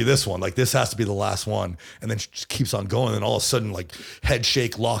 well, maybe this one, like this has to be the last one. And then she just keeps on going. And all of a sudden, like head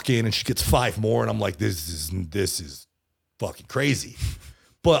shake, lock in, and she gets 5 more. And I'm like, this is fucking crazy.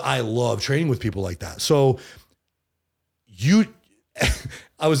 But I love training with people like that. So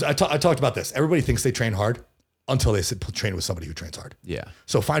I talked about this. Everybody thinks they train hard until they train with somebody who trains hard. Yeah.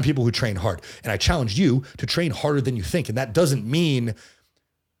 So find people who train hard. And I challenge you to train harder than you think. And that doesn't mean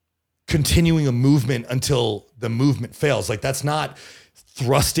continuing a movement until the movement fails. Like that's not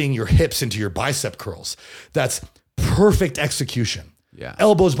thrusting your hips into your bicep curls. That's perfect execution. Yeah.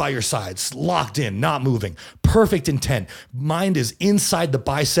 Elbows by your sides, locked in, not moving, perfect intent. Mind is inside the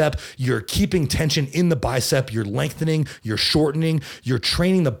bicep. You're keeping tension in the bicep. You're lengthening, you're shortening, you're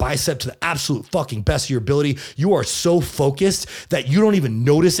training the bicep to the absolute fucking best of your ability. You are so focused that you don't even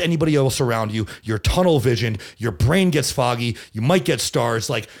notice anybody else around you. You're tunnel visioned. Your brain gets foggy. You might get stars.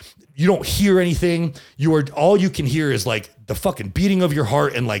 Like you don't hear anything. All you can hear is like the fucking beating of your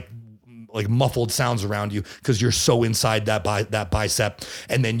heart and like muffled sounds around you because you're so inside that bicep.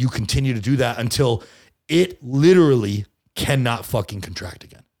 And then you continue to do that until it literally cannot fucking contract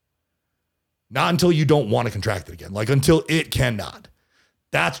again. Not until you don't want to contract it again, like until it cannot.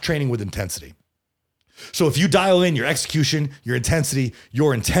 That's training with intensity. So if you dial in your execution, your intensity,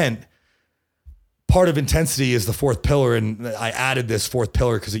 your intent, part of intensity is the 4th pillar. And I added this 4th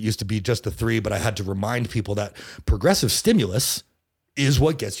pillar because it used to be just the 3, but I had to remind people that progressive stimulus is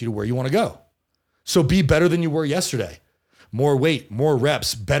what gets you to where you want to go. So be better than you were yesterday. More weight, more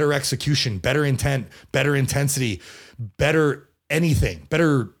reps, better execution, better intent, better intensity, better anything,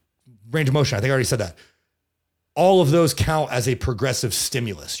 better range of motion. I think I already said that. All of those count as a progressive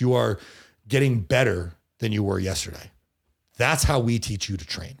stimulus. You are getting better than you were yesterday. That's how we teach you to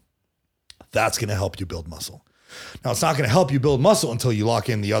train. That's going to help you build muscle. Now, it's not going to help you build muscle until you lock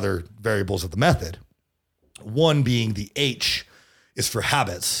in the other variables of the method. One being the H is for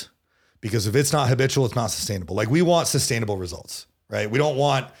habits, because if it's not habitual, it's not sustainable. Like we want sustainable results, right? We don't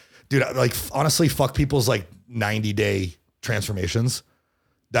want, dude, like honestly, fuck people's like 90-day transformations.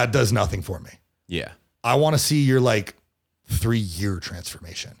 That does nothing for me. Yeah. I want to see your like 3-year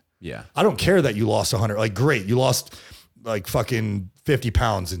transformation. Yeah. I don't care that you lost 100, like great. You lost like fucking 50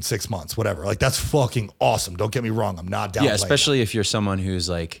 pounds in 6 months, whatever. Like that's fucking awesome. Don't get me wrong. I'm not down. Yeah. Especially if you're someone who's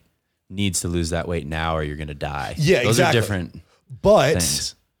like needs to lose that weight now or you're going to die. Yeah, Those exactly. are different. But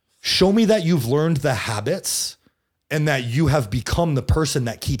things. Show me that you've learned the habits and that you have become the person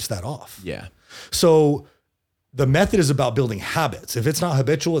that keeps that off. Yeah. So the method is about building habits. If it's not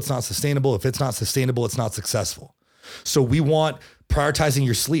habitual, it's not sustainable. If it's not sustainable, it's not successful. So we want prioritizing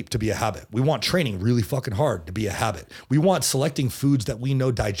your sleep to be a habit. We want training really fucking hard to be a habit. We want selecting foods that we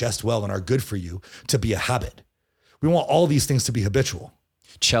know digest well and are good for you to be a habit. We want all these things to be habitual.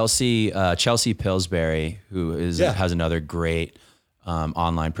 Chelsea Pillsbury, who has another great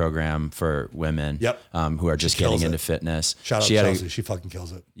online program for women who are just getting into fitness. Shout out to Chelsea. She fucking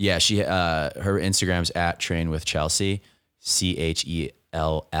kills it. Yeah, her Instagram's at Train with Chelsea, CHELSY,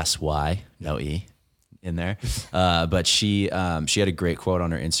 no E in there. But she had a great quote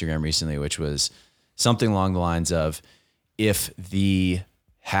on her Instagram recently, which was something along the lines of, if the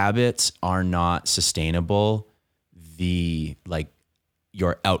habits are not sustainable,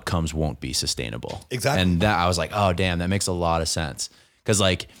 your outcomes won't be sustainable. Exactly. And that I was like, oh damn, that makes a lot of sense. Cause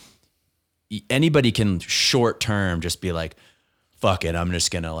like anybody can short term just be like, fuck it, I'm just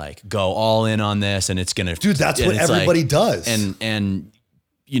gonna like go all in on this and it's gonna, dude, that's what everybody does. And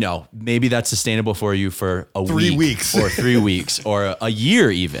you know, maybe that's sustainable for you for a 3 weeks or 3 weeks or a year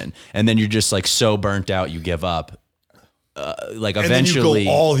even. And then you're just like so burnt out, you give up. Like and eventually then you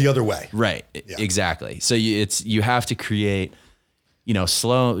go all the other way. Right. Yeah. Exactly. So you have to create,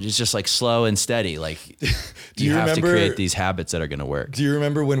 slow, it's just like slow and steady. Like you have to create these habits that are going to work. Do you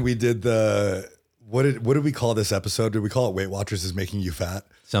remember when we did what did we call this episode? Did we call it Weight Watchers is Making You Fat?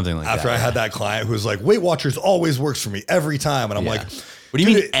 Something like After that. I had that client who was like, Weight Watchers always works for me every time. And I'm like, what do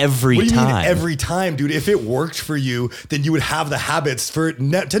you mean every time? What do you mean every time, dude? If it worked for you, then you would have the habits for it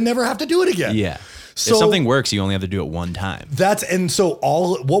to never have to do it again. Yeah. So if something works, you only have to do it one time. So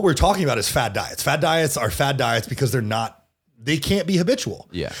what we're talking about is fad diets. Fad diets are fad diets because they can't be habitual.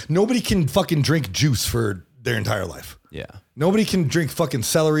 Yeah. Nobody can fucking drink juice for their entire life. Yeah. Nobody can drink fucking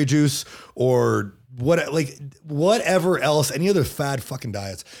celery juice or whatever else, any other fad fucking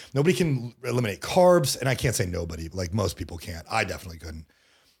diets. Nobody can eliminate carbs. And I can't say nobody, like most people can't. I definitely couldn't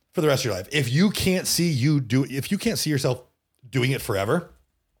for the rest of your life. If you can't see yourself doing it forever,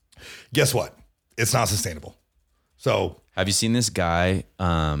 guess what? It's not sustainable. So have you seen this guy,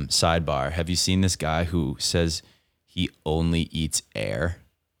 sidebar, have you seen this guy who says he only eats air?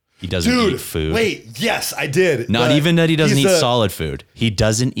 He doesn't eat food. Wait, yes, I did. Not even that he doesn't eat solid food. He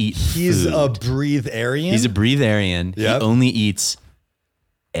doesn't eat food. He's a breatharian. He's a breatharian. Yep. He only eats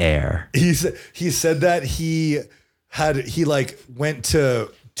air. He said that he went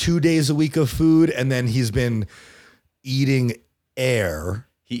to 2 days a week of food, and then he's been eating air.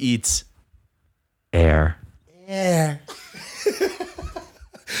 He eats air. Air.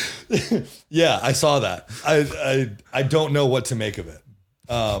 Yeah, I saw that. I don't know what to make of it.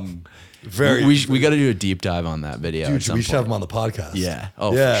 We got to do a deep dive on that video. Dude, we should have him on the podcast. Yeah.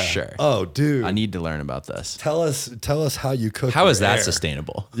 Oh, yeah. For sure. Oh, dude. I need to learn about this. Tell us how you cook. How is that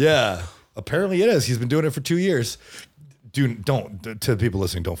sustainable? Yeah. Apparently it is. He's been doing it for 2 years. Dude, to people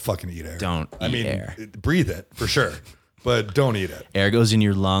listening, don't fucking eat air. Don't eat air. Breathe it for sure, but don't eat it. Air goes in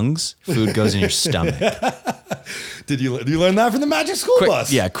your lungs. Food goes in your stomach. Did you learn that from the Magic School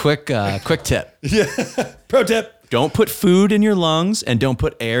Bus? Yeah. Quick tip. Yeah. Pro tip. Don't put food in your lungs and don't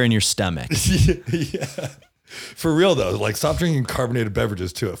put air in your stomach. Yeah. For real though, like stop drinking carbonated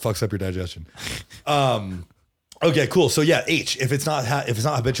beverages too. It fucks up your digestion. Okay, cool. So yeah, H, if it's not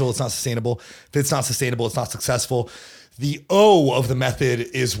habitual, it's not sustainable. If it's not sustainable, it's not successful. The O of the method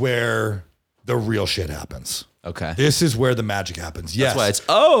is where the real shit happens. Okay. This is where the magic happens. Yes. That's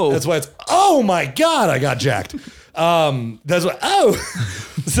why it's oh my God, I got jacked. That's why,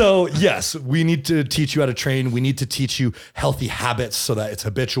 So yes, we need to teach you how to train. We need to teach you healthy habits so that it's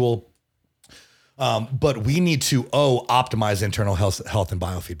habitual. But we need to, optimize internal health and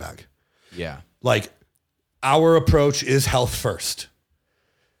biofeedback. Yeah. Like our approach is health first.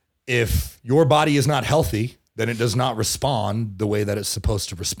 If your body is not healthy, then it does not respond the way that it's supposed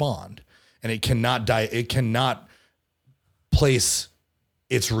to respond. And it cannot place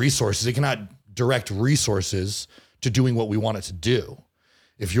its resources. It cannot direct resources to doing what we want it to do.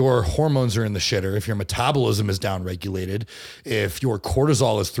 If your hormones are in the shitter, if your metabolism is downregulated, if your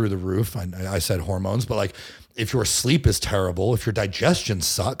cortisol is through the roof, I said hormones, but like if your sleep is terrible, if your digestion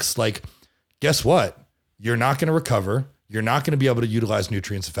sucks, like guess what? You're not going to recover. You're not going to be able to utilize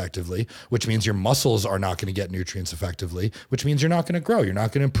nutrients effectively, which means your muscles are not going to get nutrients effectively, which means you're not going to grow. You're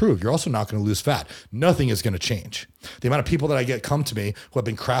not going to improve. You're also not going to lose fat. Nothing is going to change. The amount of people that I get come to me who have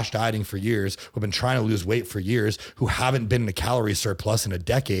been crash dieting for years, who have been trying to lose weight for years, who haven't been in a calorie surplus in a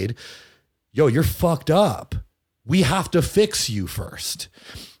decade, you're fucked up. We have to fix you first.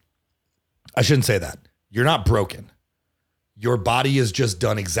 I shouldn't say that. You're not broken. Your body has just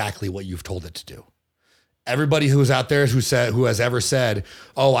done exactly what you've told it to do. Everybody who's out there who has ever said,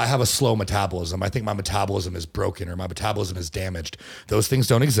 "Oh, I have a slow metabolism. I think my metabolism is broken or my metabolism is damaged." Those things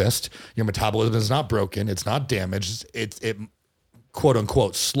don't exist. Your metabolism is not broken. It's not damaged. It quote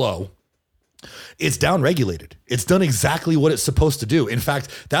unquote slow. It's downregulated. It's done exactly what it's supposed to do. In fact,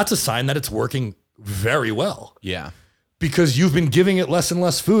 that's a sign that it's working very well. Yeah. Because you've been giving it less and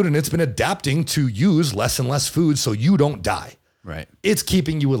less food and it's been adapting to use less and less food so you don't die. Right. It's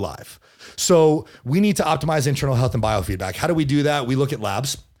keeping you alive. So we need to optimize internal health and biofeedback. How do we do that? We look at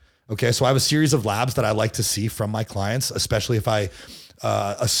labs. Okay. So I have a series of labs that I like to see from my clients, especially if I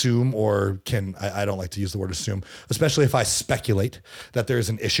assume I don't like to use the word assume, especially if I speculate that there's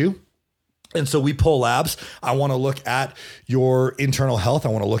an issue. And so we pull labs. I want to look at your internal health. I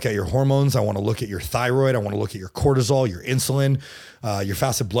want to look at your hormones. I want to look at your thyroid. I want to look at your cortisol, your insulin, your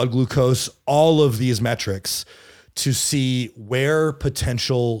fasted blood glucose, all of these metrics to see where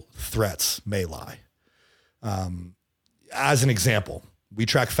potential threats may lie. As an example, we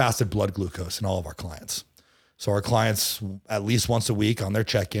track fasted blood glucose in all of our clients. So our clients, at least once a week on their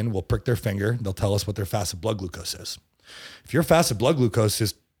check-in, will prick their finger. They'll tell us what their fasted blood glucose is. If your fasted blood glucose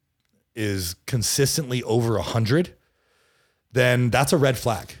is consistently over 100, then that's a red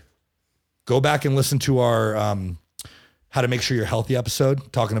flag. Go back and listen to our How to Make Sure You're Healthy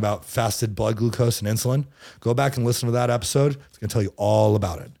episode, talking about fasted blood glucose and insulin. Go back and listen to that episode. It's going to tell you all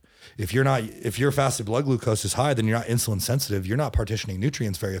about it. If your fasted blood glucose is high, then you're not insulin sensitive. You're not partitioning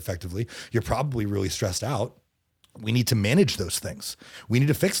nutrients very effectively. You're probably really stressed out. We need to manage those things. We need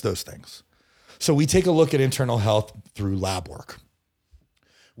to fix those things. So we take a look at internal health through lab work.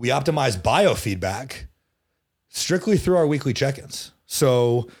 We optimize biofeedback strictly through our weekly check-ins.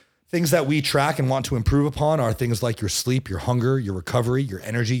 So things that we track and want to improve upon are things like your sleep, your hunger, your recovery, your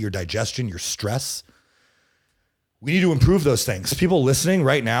energy, your digestion, your stress. We need to improve those things. People listening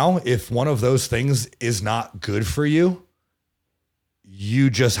right now, if one of those things is not good for you, you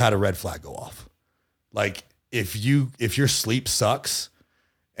just had a red flag go off. Like if your sleep sucks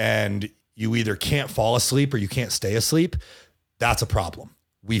and you either can't fall asleep or you can't stay asleep, that's a problem.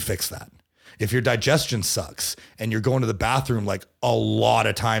 We fix that. If your digestion sucks and you're going to the bathroom like a lot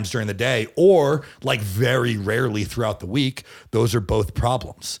of times during the day or like very rarely throughout the week, those are both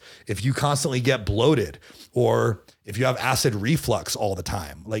problems. If you constantly get bloated or if you have acid reflux all the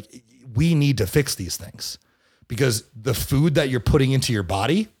time, like we need to fix these things because the food that you're putting into your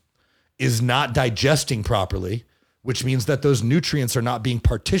body is not digesting properly, which means that those nutrients are not being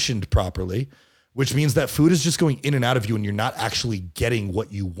partitioned properly, which means that food is just going in and out of you and you're not actually getting what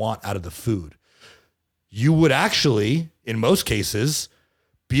you want out of the food. You would actually, in most cases,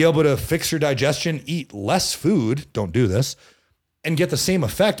 be able to fix your digestion, eat less food, don't do this, and get the same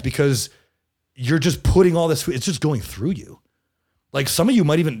effect because you're just putting all this food, it's just going through you. Like some of you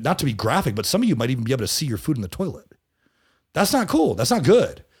might even, not to be graphic, but some of you might even be able to see your food in the toilet. That's not cool. That's not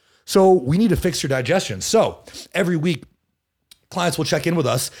good. So we need to fix your digestion. So every week, clients will check in with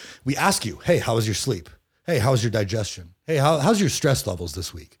us. We ask you, hey, how was your sleep? Hey, how's your digestion? Hey, how's your stress levels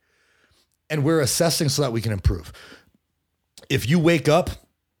this week? And we're assessing so that we can improve. If you wake up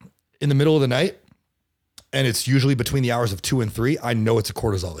in the middle of the night and it's usually between the hours of 2 and 3, I know it's a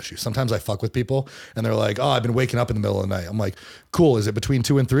cortisol issue. Sometimes I fuck with people and they're like, oh, I've been waking up in the middle of the night. I'm like, cool. Is it between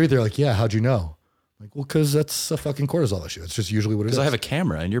 2 and 3? They're like, yeah. How'd you know? I'm like, well, cause that's a fucking cortisol issue. It's just usually what it is. Because I have a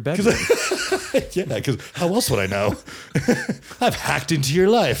camera in your bedroom. Yeah, because how else would I know? I've hacked into your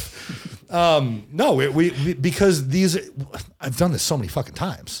life. No, because I've done this so many fucking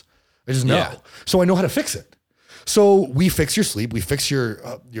times. I just know. Yeah. So I know how to fix it. So we fix your sleep. We fix your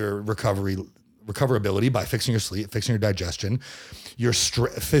recoverability by fixing your sleep, fixing your digestion. Your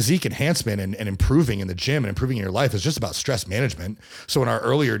physique enhancement and improving in the gym and improving in your life is just about stress management. So in our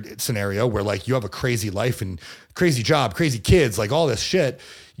earlier scenario where like you have a crazy life and crazy job, crazy kids, like all this shit,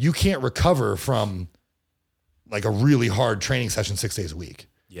 you can't recover from like a really hard training session 6 days a week.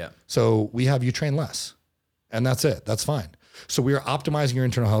 Yeah. So we have you train less and that's it. That's fine. So we are optimizing your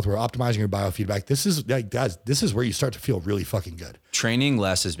internal health. We're optimizing your biofeedback. This is like, guys, this is where you start to feel really fucking good. Training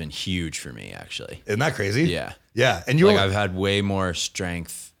less has been huge for me, actually. Isn't that crazy? Yeah. Yeah. And I've had way more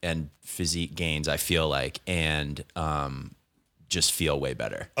strength and physique gains, I feel like, and just feel way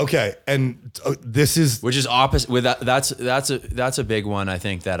better. Okay. And which is opposite with that. That's a big one. I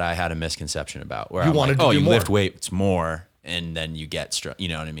think that I had a misconception about where you wanted to do you more. lift weights more. And then you get stress, you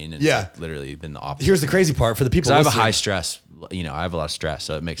know what I mean? It's yeah. literally been the opposite. Here's the crazy part for the people. I have a high stress, I have a lot of stress,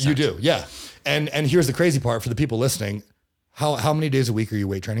 so it makes sense. You do. Yeah. And here's the crazy part for the people listening. How many days a week are you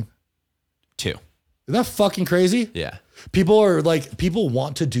weight training? 2. Isn't that fucking crazy? Yeah. People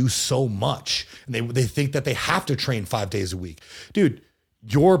want to do so much and they think that they have to train 5 days a week. Dude,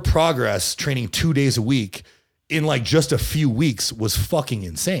 your progress training 2 days a week in like just a few weeks was fucking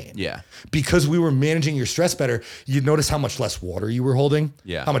insane. Yeah. Because we were managing your stress better. You'd notice how much less water you were holding.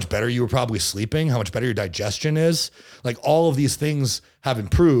 Yeah. How much better you were probably sleeping, how much better your digestion is. Like all of these things have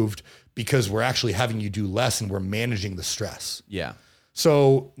improved because we're actually having you do less and we're managing the stress. Yeah.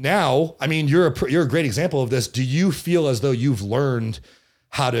 So now, I mean, you're a great example of this. Do you feel as though you've learned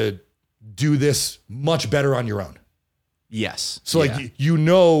how to do this much better on your own? Yes. So like, you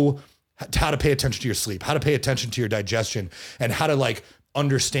know how to pay attention to your sleep, how to pay attention to your digestion, and how to like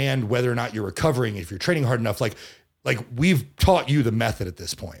understand whether or not you're recovering, if you're training hard enough. Like we've taught you the method at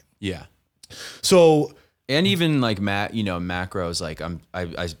this point. Yeah. So, and even like macros, like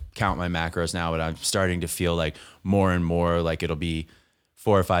I count my macros now, but I'm starting to feel like more and more like it'll be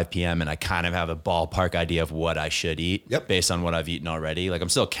 4 or 5 PM and I kind of have a ballpark idea of what I should eat based on what I've eaten already. Like I'm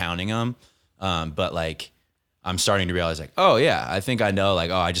still counting them. But like, I'm starting to realize like, oh yeah, I think I know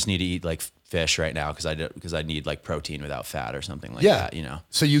like, oh, I just need to eat like fish right now because I need like protein without fat or something like that, you know?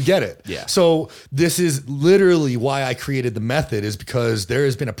 So you get it. Yeah. So this is literally why I created the method, is because there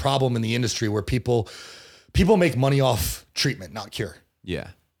has been a problem in the industry where people make money off treatment, not cure. Yeah.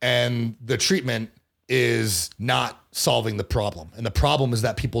 And the treatment is not solving the problem. And the problem is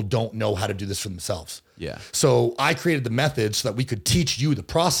that people don't know how to do this for themselves. Yeah. So I created the method so that we could teach you the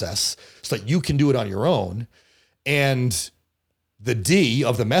process so that you can do it on your own. And the D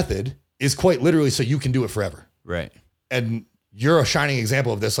of the method is quite literally so you can do it forever. Right. And you're a shining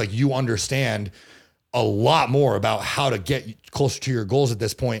example of this. Like you understand a lot more about how to get closer to your goals at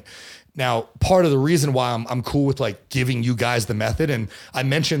this point. Now, part of the reason why I'm cool with like giving you guys the method, and I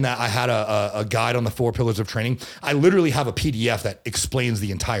mentioned that I had a guide on the 4 pillars of training. I literally have a PDF that explains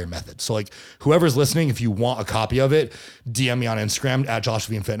the entire method. So like whoever's listening, if you want a copy of it, DM me on Instagram at Josh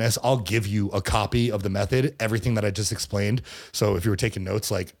Levine Fitness. I'll give you a copy of the method, everything that I just explained. So if you were taking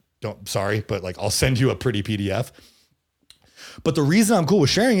notes, like sorry, but like I'll send you a pretty PDF. But the reason I'm cool with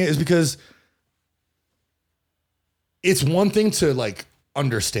sharing it is because it's one thing to like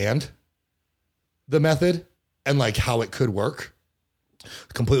understand the method and like how it could work.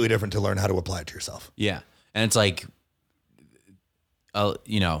 Completely different to learn how to apply it to yourself. Yeah. And it's like,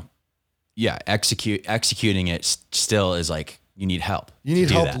 executing it still is like, you need help. You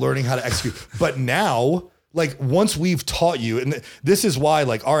need help learning how to execute. But now, like once we've taught you, and this is why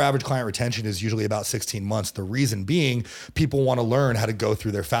like our average client retention is usually about 16 months. The reason being people want to learn how to go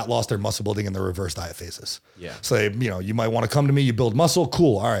through their fat loss, their muscle building, and their reverse diet phases. Yeah. So, you might want to come to me, you build muscle.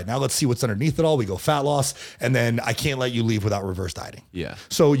 Cool. All right. Now let's see what's underneath it all. We go fat loss. And then I can't let you leave without reverse dieting. Yeah.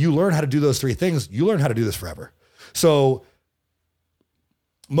 So you learn how to do those 3 things. You learn how to do this forever. So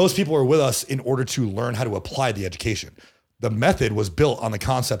most people are with us in order to learn how to apply the education. The method was built on the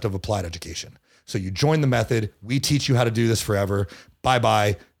concept of applied education. So you join the method. We teach you how to do this forever.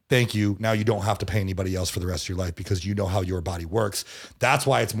 Bye-bye. Thank you. Now you don't have to pay anybody else for the rest of your life because you know how your body works. That's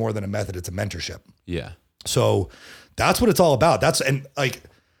why it's more than a method. It's a mentorship. Yeah. So that's what it's all about. And like,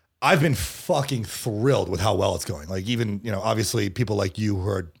 I've been fucking thrilled with how well it's going. Like even, obviously people like you who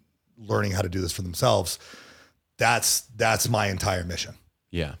are learning how to do this for themselves. That's my entire mission.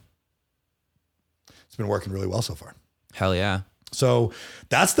 Yeah. It's been working really well so far. Hell yeah. So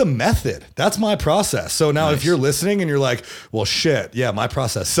that's the method. That's my process. So now if you're listening and you're like, well, shit, yeah, my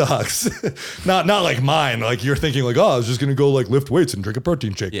process sucks. not like mine. Like you're thinking like, oh, I was just going to go like lift weights and drink a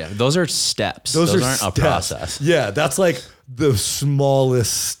protein shake. Yeah. Those are steps. Those aren't steps. A process. Yeah. That's like the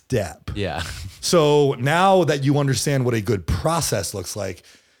smallest step. Yeah. So now that you understand what a good process looks like,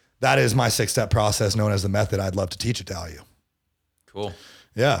 that is my 6-step process known as the method. I'd love to teach it to all you. Cool.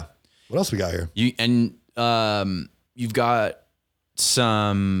 Yeah. What else we got here? You've got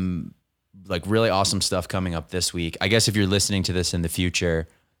some like really awesome stuff coming up this week. I guess if you're listening to this in the future,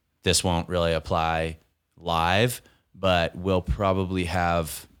 this won't really apply live, but we'll probably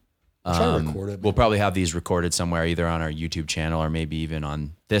have we'll probably have these recorded somewhere, either on our YouTube channel or maybe even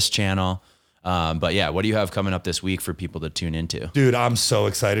on this channel. But yeah, what do you have coming up this week for people to tune into? Dude, I'm so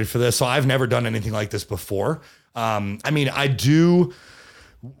excited for this. So I've never done anything like this before.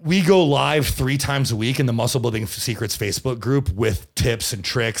 We go live 3 times a week in the Muscle Building Secrets Facebook group with tips and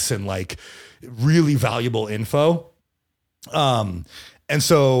tricks and like really valuable info. And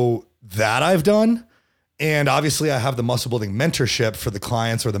so that I've done. And obviously I have the muscle building mentorship for the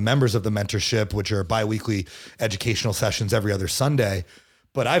clients or the members of the mentorship, which are bi-weekly educational sessions every other Sunday.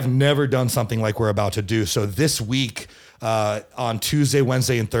 But I've never done something like we're about to do. So this week, on Tuesday,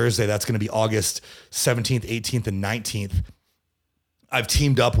 Wednesday, and Thursday, that's going to be August 17th, 18th, and 19th. I've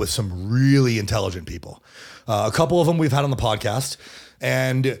teamed up with some really intelligent people. A couple of them we've had on the podcast.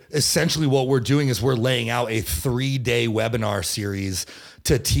 And essentially what we're doing is we're laying out a 3-day webinar series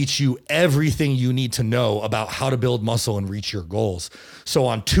to teach you everything you need to know about how to build muscle and reach your goals. So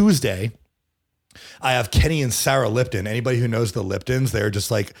on Tuesday, I have Kenny and Sarah Lipton. Anybody who knows the Liptons, they're just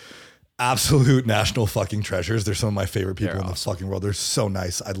like absolute national fucking treasures. They're some of my favorite people in the fucking world. They're so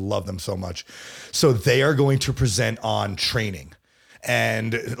nice. I love them so much. So they are going to present on training.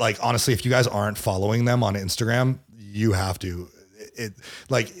 And like, honestly, if you guys aren't following them on Instagram, you have to.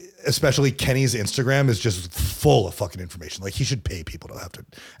 Especially Kenny's Instagram is just full of fucking information. Like he should pay people to have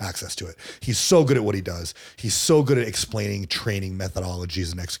access to it. He's so good at what he does. He's so good at explaining training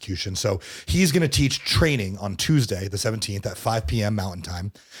methodologies and execution. So he's going to teach training on Tuesday, the 17th at 5 p.m. Mountain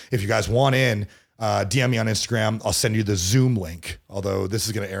Time. If you guys want in, DM me on Instagram. I'll send you the Zoom link, although this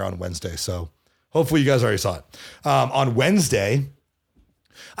is going to air on Wednesday. So hopefully you guys already saw it. On Wednesday,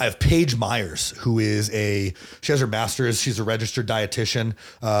 I have Paige Myers, who she has her master's. She's a registered dietitian.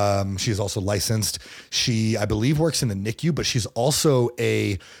 She's also licensed. She, I believe, works in the NICU, but she's also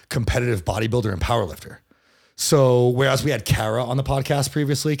a competitive bodybuilder and powerlifter. So whereas we had Kara on the podcast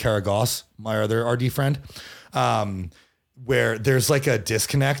previously, Kara Goss, my other RD friend, where there's like a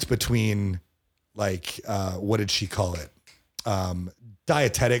disconnect between like, what did she call it?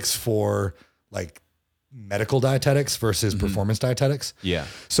 Dietetics for like medical dietetics versus performance dietetics. Yeah.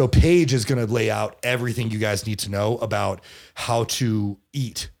 So Paige is going to lay out everything you guys need to know about how to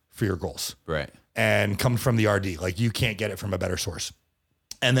eat for your goals. Right. And come from the RD. Like you can't get it from a better source.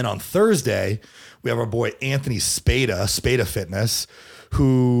 And then on Thursday, we have our boy Anthony Spada Fitness,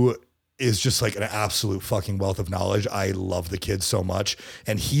 who is just like an absolute fucking wealth of knowledge. I love the kid so much.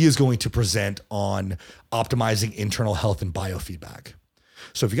 And he is going to present on optimizing internal health and biofeedback.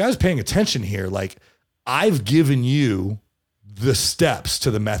 So if you guys are paying attention here, like I've given you the steps to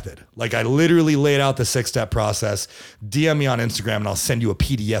the method. Like I literally laid out the 6-step process. DM me on Instagram and I'll send you a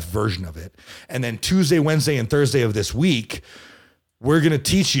PDF version of it. And then Tuesday, Wednesday, and Thursday of this week, we're going to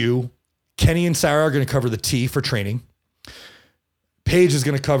teach you. Kenny and Sarah are going to cover the T for training. Paige is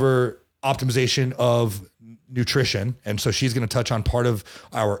going to cover optimization of nutrition. And so she's going to touch on part of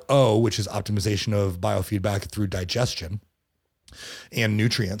our O, which is optimization of biofeedback through digestion and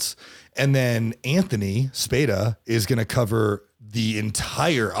nutrients. And then Anthony Spada is going to cover the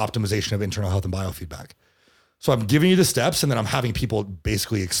entire optimization of internal health and biofeedback. So I'm giving you the steps and then I'm having people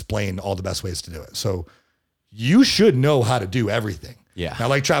basically explain all the best ways to do it. So you should know how to do everything. Yeah. Now,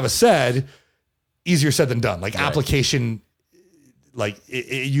 like Travis said, easier said than done. Like application, like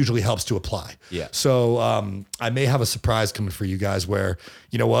it usually helps to apply. Yeah. So I may have a surprise coming for you guys where,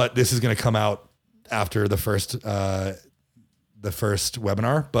 you know what, this is going to come out after the first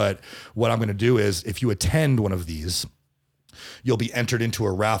webinar. But what I'm going to do is if you attend one of these, you'll be entered into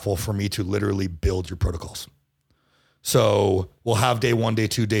a raffle for me to literally build your protocols. So we'll have day 1, day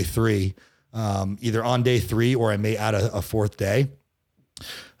 2, day 3, either on day 3, or I may add a 4th day.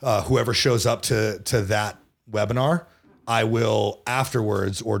 Whoever shows up to that webinar, I will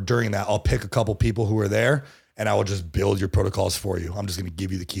afterwards or during that, I'll pick a couple people who are there and I will just build your protocols for you. I'm just going to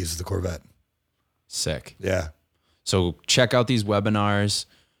give you the keys to the Corvette. Sick. Yeah. So check out these webinars,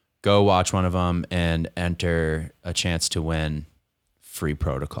 go watch one of them and enter a chance to win free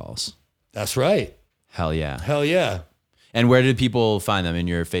protocols. That's right. Hell yeah. Hell yeah. And where did people find them? In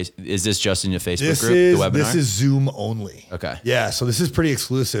your face? Is this just in your Facebook group? The webinar? This is Zoom only. Okay. Yeah. So this is pretty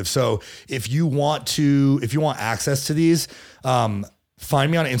exclusive. So if you want access to these, find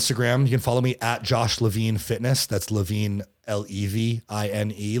me on Instagram. You can follow me at Josh Levine Fitness. That's Levine, Levine,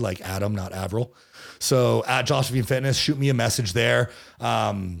 like Adam, not Avril. So at Josh Levine Fitness, shoot me a message there.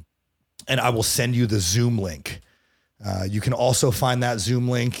 And I will send you the Zoom link. You can also find that Zoom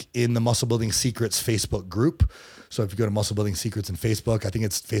link in the Muscle Building Secrets Facebook group. So if you go to Muscle Building Secrets in Facebook, I think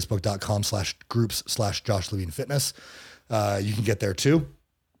it's facebook.com/groups/Josh Levine Fitness. You can get there too.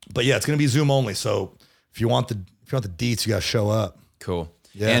 But yeah, it's going to be Zoom only. So if you want the deets, you got to show up. Cool.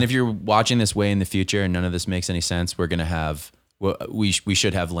 Yeah. And if you're watching this way in the future and none of this makes any sense, we're going to have, we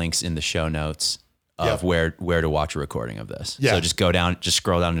should have links in the show notes of where to watch a recording of this. Yeah. So just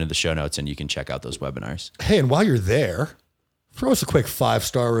scroll down into the show notes and you can check out those webinars. Hey, and while you're there, throw us a quick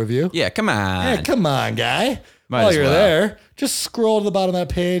 5-star review. Yeah, come on. Hey, come on, guy. Might While as you're well. there, just scroll to the bottom of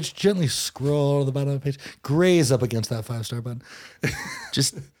that page. Gently scroll to the bottom of the page. Graze up against that 5-star button.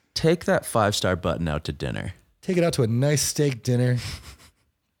 Just take that 5-star button out to dinner. Take it out to a nice steak dinner.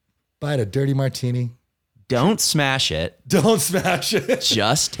 Buy it a dirty martini. Don't smash it. Don't smash it.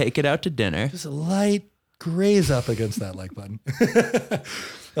 Just take it out to dinner. Just a light graze up against that like button.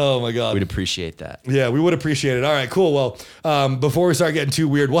 Oh my God. We'd appreciate that. Yeah, we would appreciate it. All right, cool. Well, before we start getting too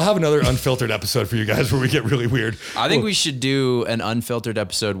weird, we'll have another unfiltered episode for you guys where we get really weird. I think we should do an unfiltered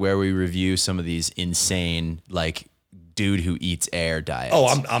episode where we review some of these insane, like, dude who eats air diets. Oh,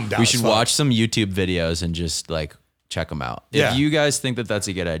 I'm down. We should watch some YouTube videos and just like check them out. Yeah. If you guys think that that's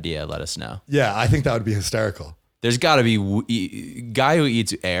a good idea, let us know. Yeah, I think that would be hysterical. There's got to be guy who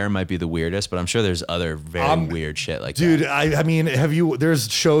eats air might be the weirdest, but I'm sure there's other very weird shit like Dude, that. I mean,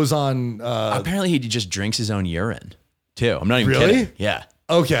 there's shows on... Apparently he just drinks his own urine too. I'm not even Really? kidding. Yeah.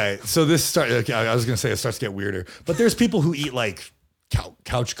 Okay, so okay, I was going to say it starts to get weirder, but there's people who eat like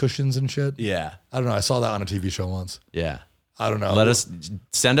couch cushions and shit. Yeah. I don't know. I saw that on a TV show once. Yeah. I don't know.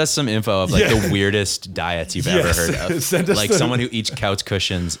 Send us some info of like the weirdest diets you've ever heard of. Send us like someone who eats couch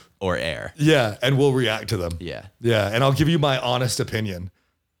cushions or air. Yeah, and we'll react to them. Yeah. Yeah, and I'll give you my honest opinion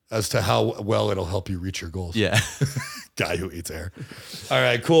as to how well it'll help you reach your goals. Yeah. Guy who eats air. All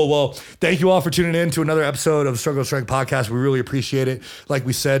right, cool. Well, thank you all for tuning in to another episode of Struggle to Strength Podcast. We really appreciate it. Like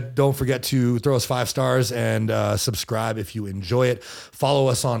we said, don't forget to throw us 5 stars and subscribe if you enjoy it. Follow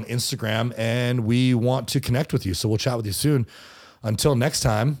us on Instagram, and we want to connect with you. So we'll chat with you soon. Until next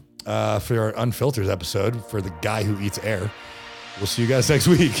time, for our Unfiltered episode for the guy who eats air, we'll see you guys next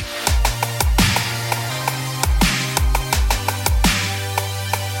week.